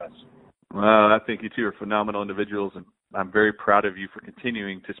call you friends. Well, I think you two are phenomenal individuals, and I'm very proud of you for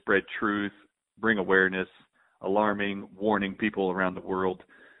continuing to spread truth, bring awareness, alarming, warning people around the world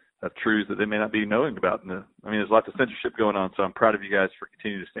of truths that they may not be knowing about. There's lots of censorship going on, so I'm proud of you guys for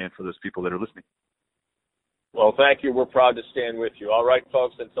continuing to stand for those people that are listening. Well, thank you. We're proud to stand with you. All right,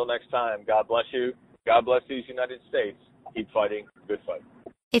 folks, until next time, God bless you. God bless these United States. Keep fighting. Good fight.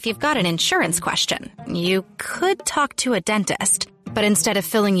 If you've got an insurance question, you could talk to a dentist. But instead of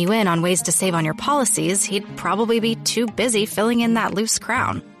filling you in on ways to save on your policies, he'd probably be too busy filling in that loose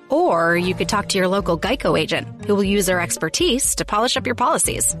crown. Or you could talk to your local Geico agent, who will use their expertise to polish up your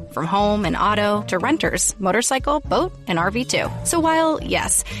policies, from home and auto to renters, motorcycle, boat, and RV too. So while,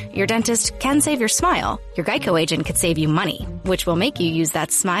 yes, your dentist can save your smile, your Geico agent could save you money, which will make you use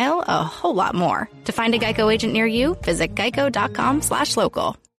that smile a whole lot more. To find a Geico agent near you, visit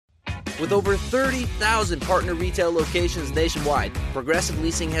geico.com/local. With over 30,000 partner retail locations nationwide, Progressive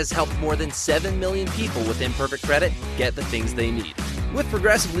Leasing has helped more than 7 million people with imperfect credit get the things they need. With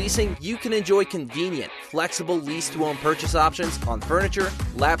Progressive Leasing, you can enjoy convenient, flexible lease-to-own purchase options on furniture,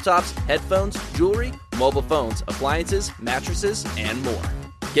 laptops, headphones, jewelry, mobile phones, appliances, mattresses, and more.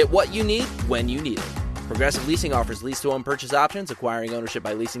 Get what you need when you need it. Progressive Leasing offers lease-to-own purchase options. Acquiring ownership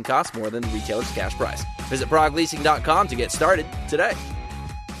by leasing costs more than the retailer's cash price. Visit ProgLeasing.com to get started today.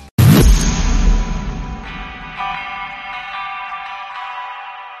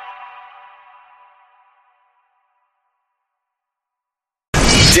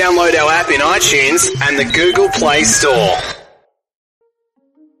 Download our app in iTunes and the Google Play Store.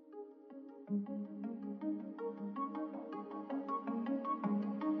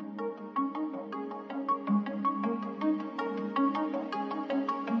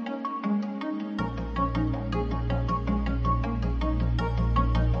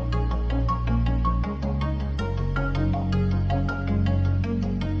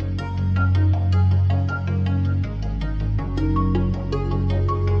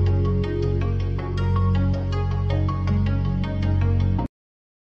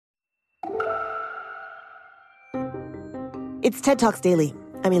 It's TED Talks Daily.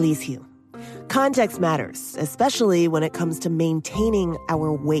 I'm Elise Hu. Context matters, especially when it comes to maintaining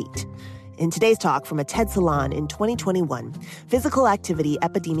our weight. In today's talk from a TED Salon in 2021, physical activity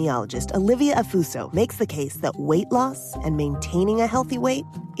epidemiologist Olivia Afuso makes the case that weight loss and maintaining a healthy weight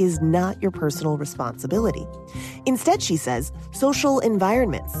is not your personal responsibility. Instead, she says, social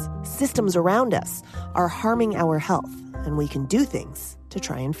environments, systems around us, are harming our health, and we can do things to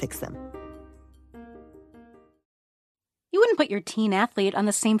try and fix them. You wouldn't put your teen athlete on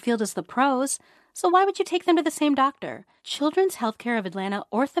the same field as the pros, so why would you take them to the same doctor? Children's Healthcare of Atlanta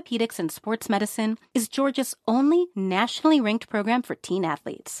Orthopedics and Sports Medicine is Georgia's only nationally ranked program for teen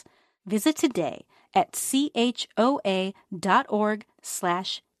athletes. Visit today at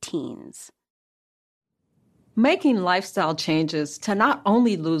choa.org/teens. Making lifestyle changes to not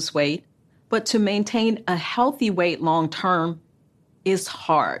only lose weight, but to maintain a healthy weight long term is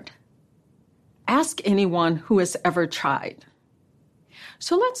hard. Ask anyone who has ever tried.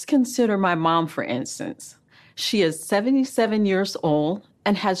 So let's consider my mom, for instance. She is 77 years old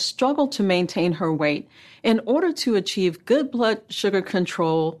and has struggled to maintain her weight in order to achieve good blood sugar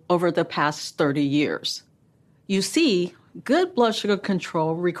control over the past 30 years. You see, good blood sugar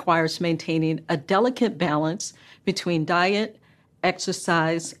control requires maintaining a delicate balance between diet,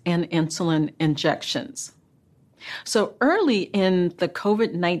 exercise, and insulin injections. So early in the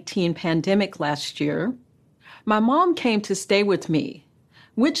COVID-19 pandemic last year, my mom came to stay with me,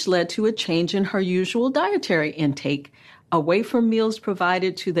 which led to a change in her usual dietary intake, away from meals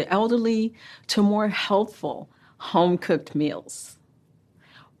provided to the elderly to more healthful, home-cooked meals.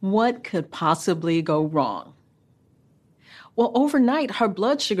 What could possibly go wrong? Well, overnight, her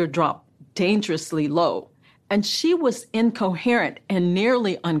blood sugar dropped dangerously low, and she was incoherent and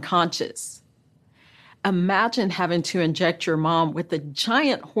nearly unconscious. Imagine having to inject your mom with a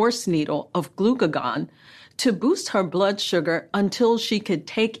giant horse needle of glucagon to boost her blood sugar until she could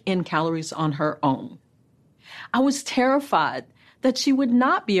take in calories on her own. I was terrified that she would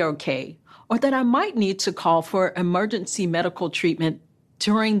not be okay or that I might need to call for emergency medical treatment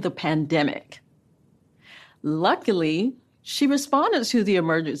during the pandemic. Luckily, she responded to the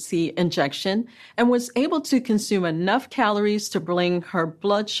emergency injection and was able to consume enough calories to bring her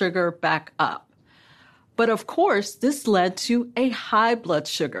blood sugar back up. But of course, this led to a high blood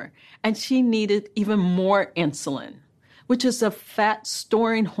sugar, and she needed even more insulin, which is a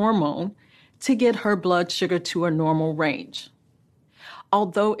fat-storing hormone, to get her blood sugar to a normal range.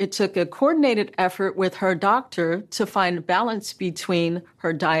 Although it took a coordinated effort with her doctor to find a balance between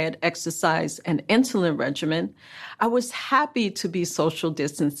her diet, exercise, and insulin regimen, I was happy to be social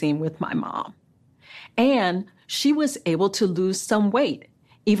distancing with my mom. And she was able to lose some weight,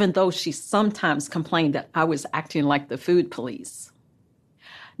 even though she sometimes complained that I was acting like the food police.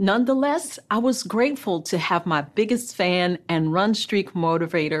 Nonetheless, I was grateful to have my biggest fan and run streak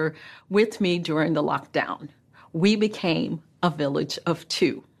motivator with me during the lockdown. We became a village of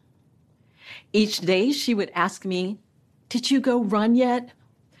two. Each day she would ask me, Did you go run yet?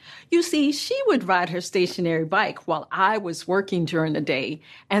 You see, she would ride her stationary bike while I was working during the day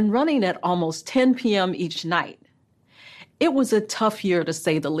and running at almost 10 p.m. each night. It was a tough year, to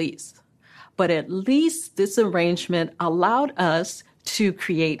say the least, but at least this arrangement allowed us to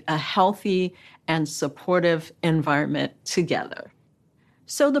create a healthy and supportive environment together.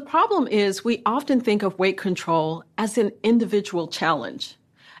 So the problem is we often think of weight control as an individual challenge.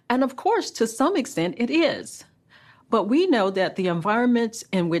 And of course, to some extent, it is. But we know that the environments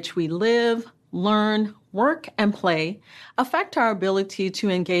in which we live, learn, work, and play affect our ability to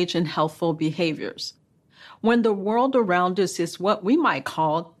engage in healthful behaviors. When the world around us is what we might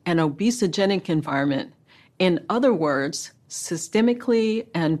call an obesogenic environment, in other words, systemically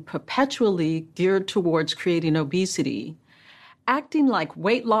and perpetually geared towards creating obesity, acting like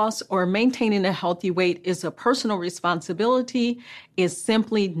weight loss or maintaining a healthy weight is a personal responsibility is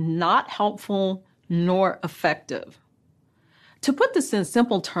simply not helpful nor effective. To put this in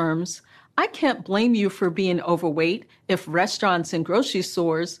simple terms, I can't blame you for being overweight if restaurants and grocery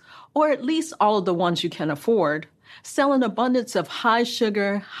stores, or at least all of the ones you can afford, sell an abundance of high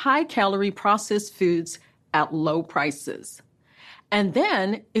sugar, high calorie processed foods at low prices. And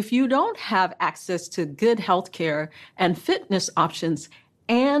then, if you don't have access to good health care and fitness options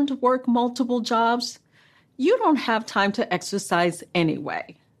and work multiple jobs, you don't have time to exercise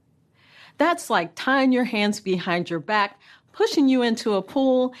anyway. That's like tying your hands behind your back, pushing you into a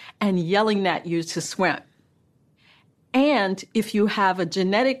pool, and yelling at you to swim. And if you have a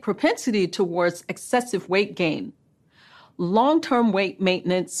genetic propensity towards excessive weight gain, long-term weight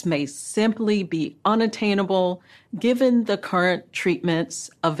maintenance may simply be unattainable given the current treatments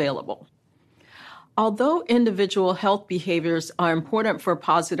available. Although individual health behaviors are important for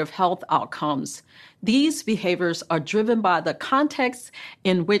positive health outcomes, these behaviors are driven by the context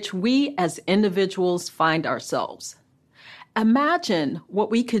in which we as individuals find ourselves. Imagine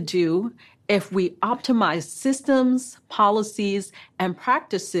what we could do if we optimize systems, policies, and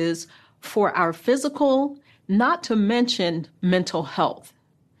practices for our physical, not to mention mental health.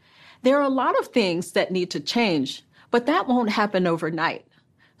 There are a lot of things that need to change, but that won't happen overnight,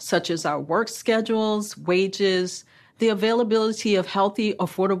 such as our work schedules, wages, the availability of healthy,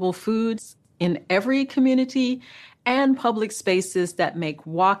 affordable foods in every community, and public spaces that make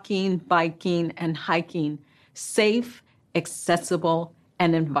walking, biking, and hiking safe, accessible,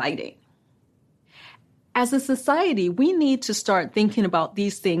 and inviting. As a society, we need to start thinking about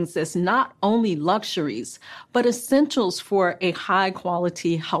these things as not only luxuries, but essentials for a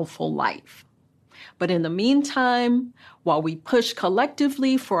high-quality, healthful life. But in the meantime, while we push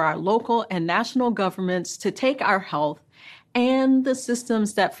collectively for our local and national governments to take our health and the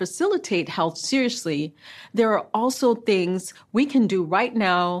systems that facilitate health seriously, there are also things we can do right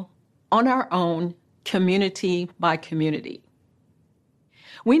now on our own, community by community.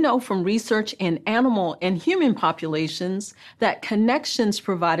 We know from research in animal and human populations that connections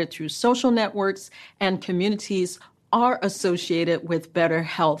provided through social networks and communities are associated with better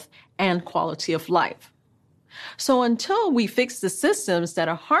health and quality of life. So until we fix the systems that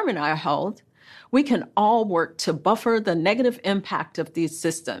are harming our health, we can all work to buffer the negative impact of these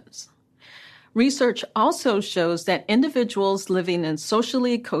systems. Research also shows that individuals living in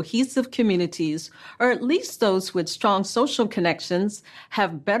socially cohesive communities, or at least those with strong social connections,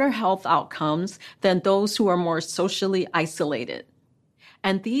 have better health outcomes than those who are more socially isolated.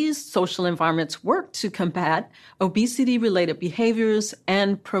 And these social environments work to combat obesity-related behaviors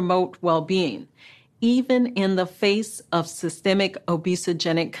and promote well-being, even in the face of systemic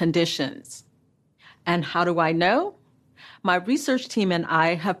obesogenic conditions. And how do I know? My research team and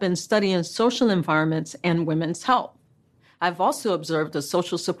I have been studying social environments and women's health. I've also observed the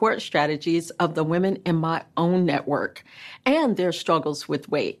social support strategies of the women in my own network and their struggles with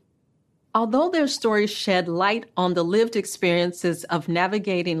weight. Although their stories shed light on the lived experiences of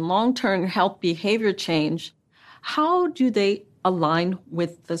navigating long-term health behavior change, how do they align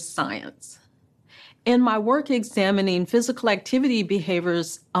with the science? In my work examining physical activity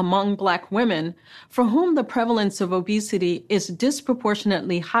behaviors among Black women, for whom the prevalence of obesity is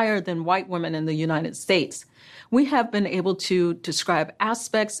disproportionately higher than white women in the United States, we have been able to describe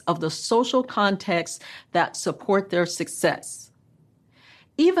aspects of the social context that support their success.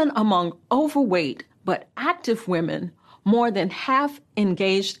 Even among overweight but active women, more than half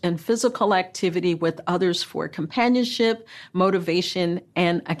engaged in physical activity with others for companionship, motivation,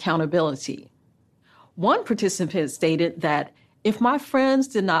 and accountability. One participant stated that if my friends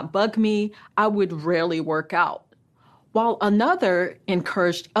did not bug me, I would rarely work out, while another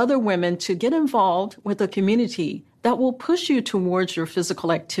encouraged other women to get involved with a community that will push you towards your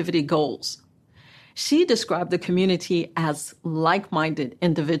physical activity goals. She described the community as like-minded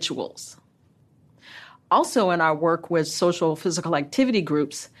individuals. Also, in our work with social physical activity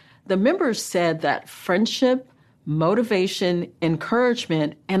groups, the members said that friendship, motivation,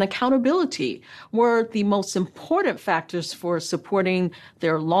 encouragement, and accountability were the most important factors for supporting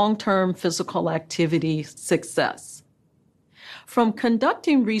their long-term physical activity success. From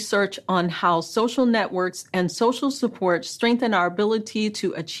conducting research on how social networks and social support strengthen our ability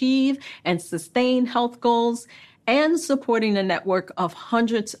to achieve and sustain health goals, and supporting a network of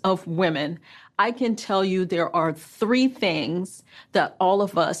hundreds of women, I can tell you there are 3 things that all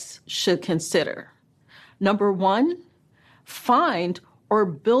of us should consider. Number 1, find or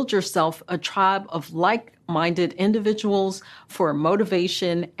build yourself a tribe of like-minded individuals for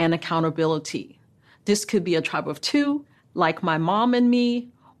motivation and accountability. This could be a tribe of 2, like my mom and me,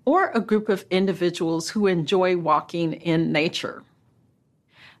 or a group of individuals who enjoy walking in nature.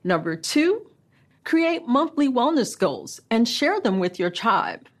 Number 2, create monthly wellness goals and share them with your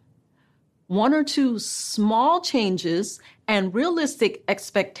tribe. 1 or 2 small changes and realistic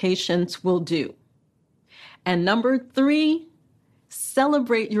expectations will do. And number 3,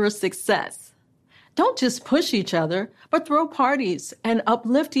 celebrate your success. Don't just push each other, but throw parties and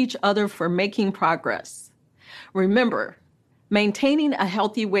uplift each other for making progress. Remember, maintaining a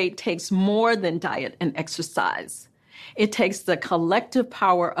healthy weight takes more than diet and exercise. It takes the collective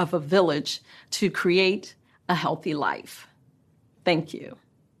power of a village to create a healthy life. Thank you.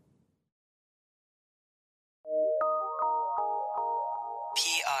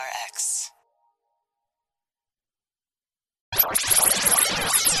 PRX.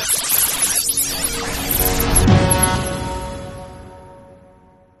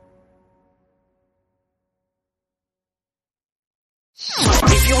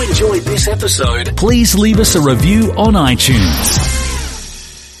 If you enjoyed this episode, please leave us a review on iTunes.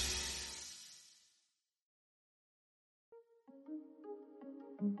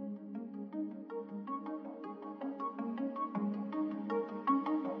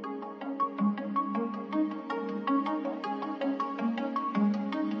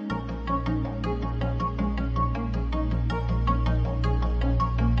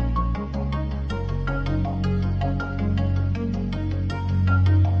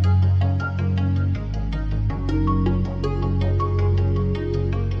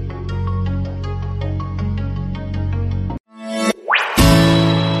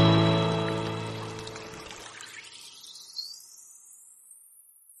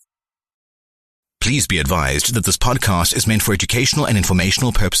 Please be advised that this podcast is meant for educational and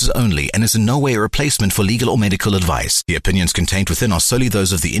informational purposes only and is in no way a replacement for legal or medical advice. The opinions contained within are solely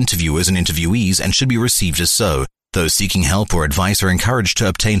those of the interviewers and interviewees and should be received as so. Those seeking help or advice are encouraged to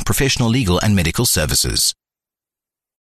obtain professional legal and medical services.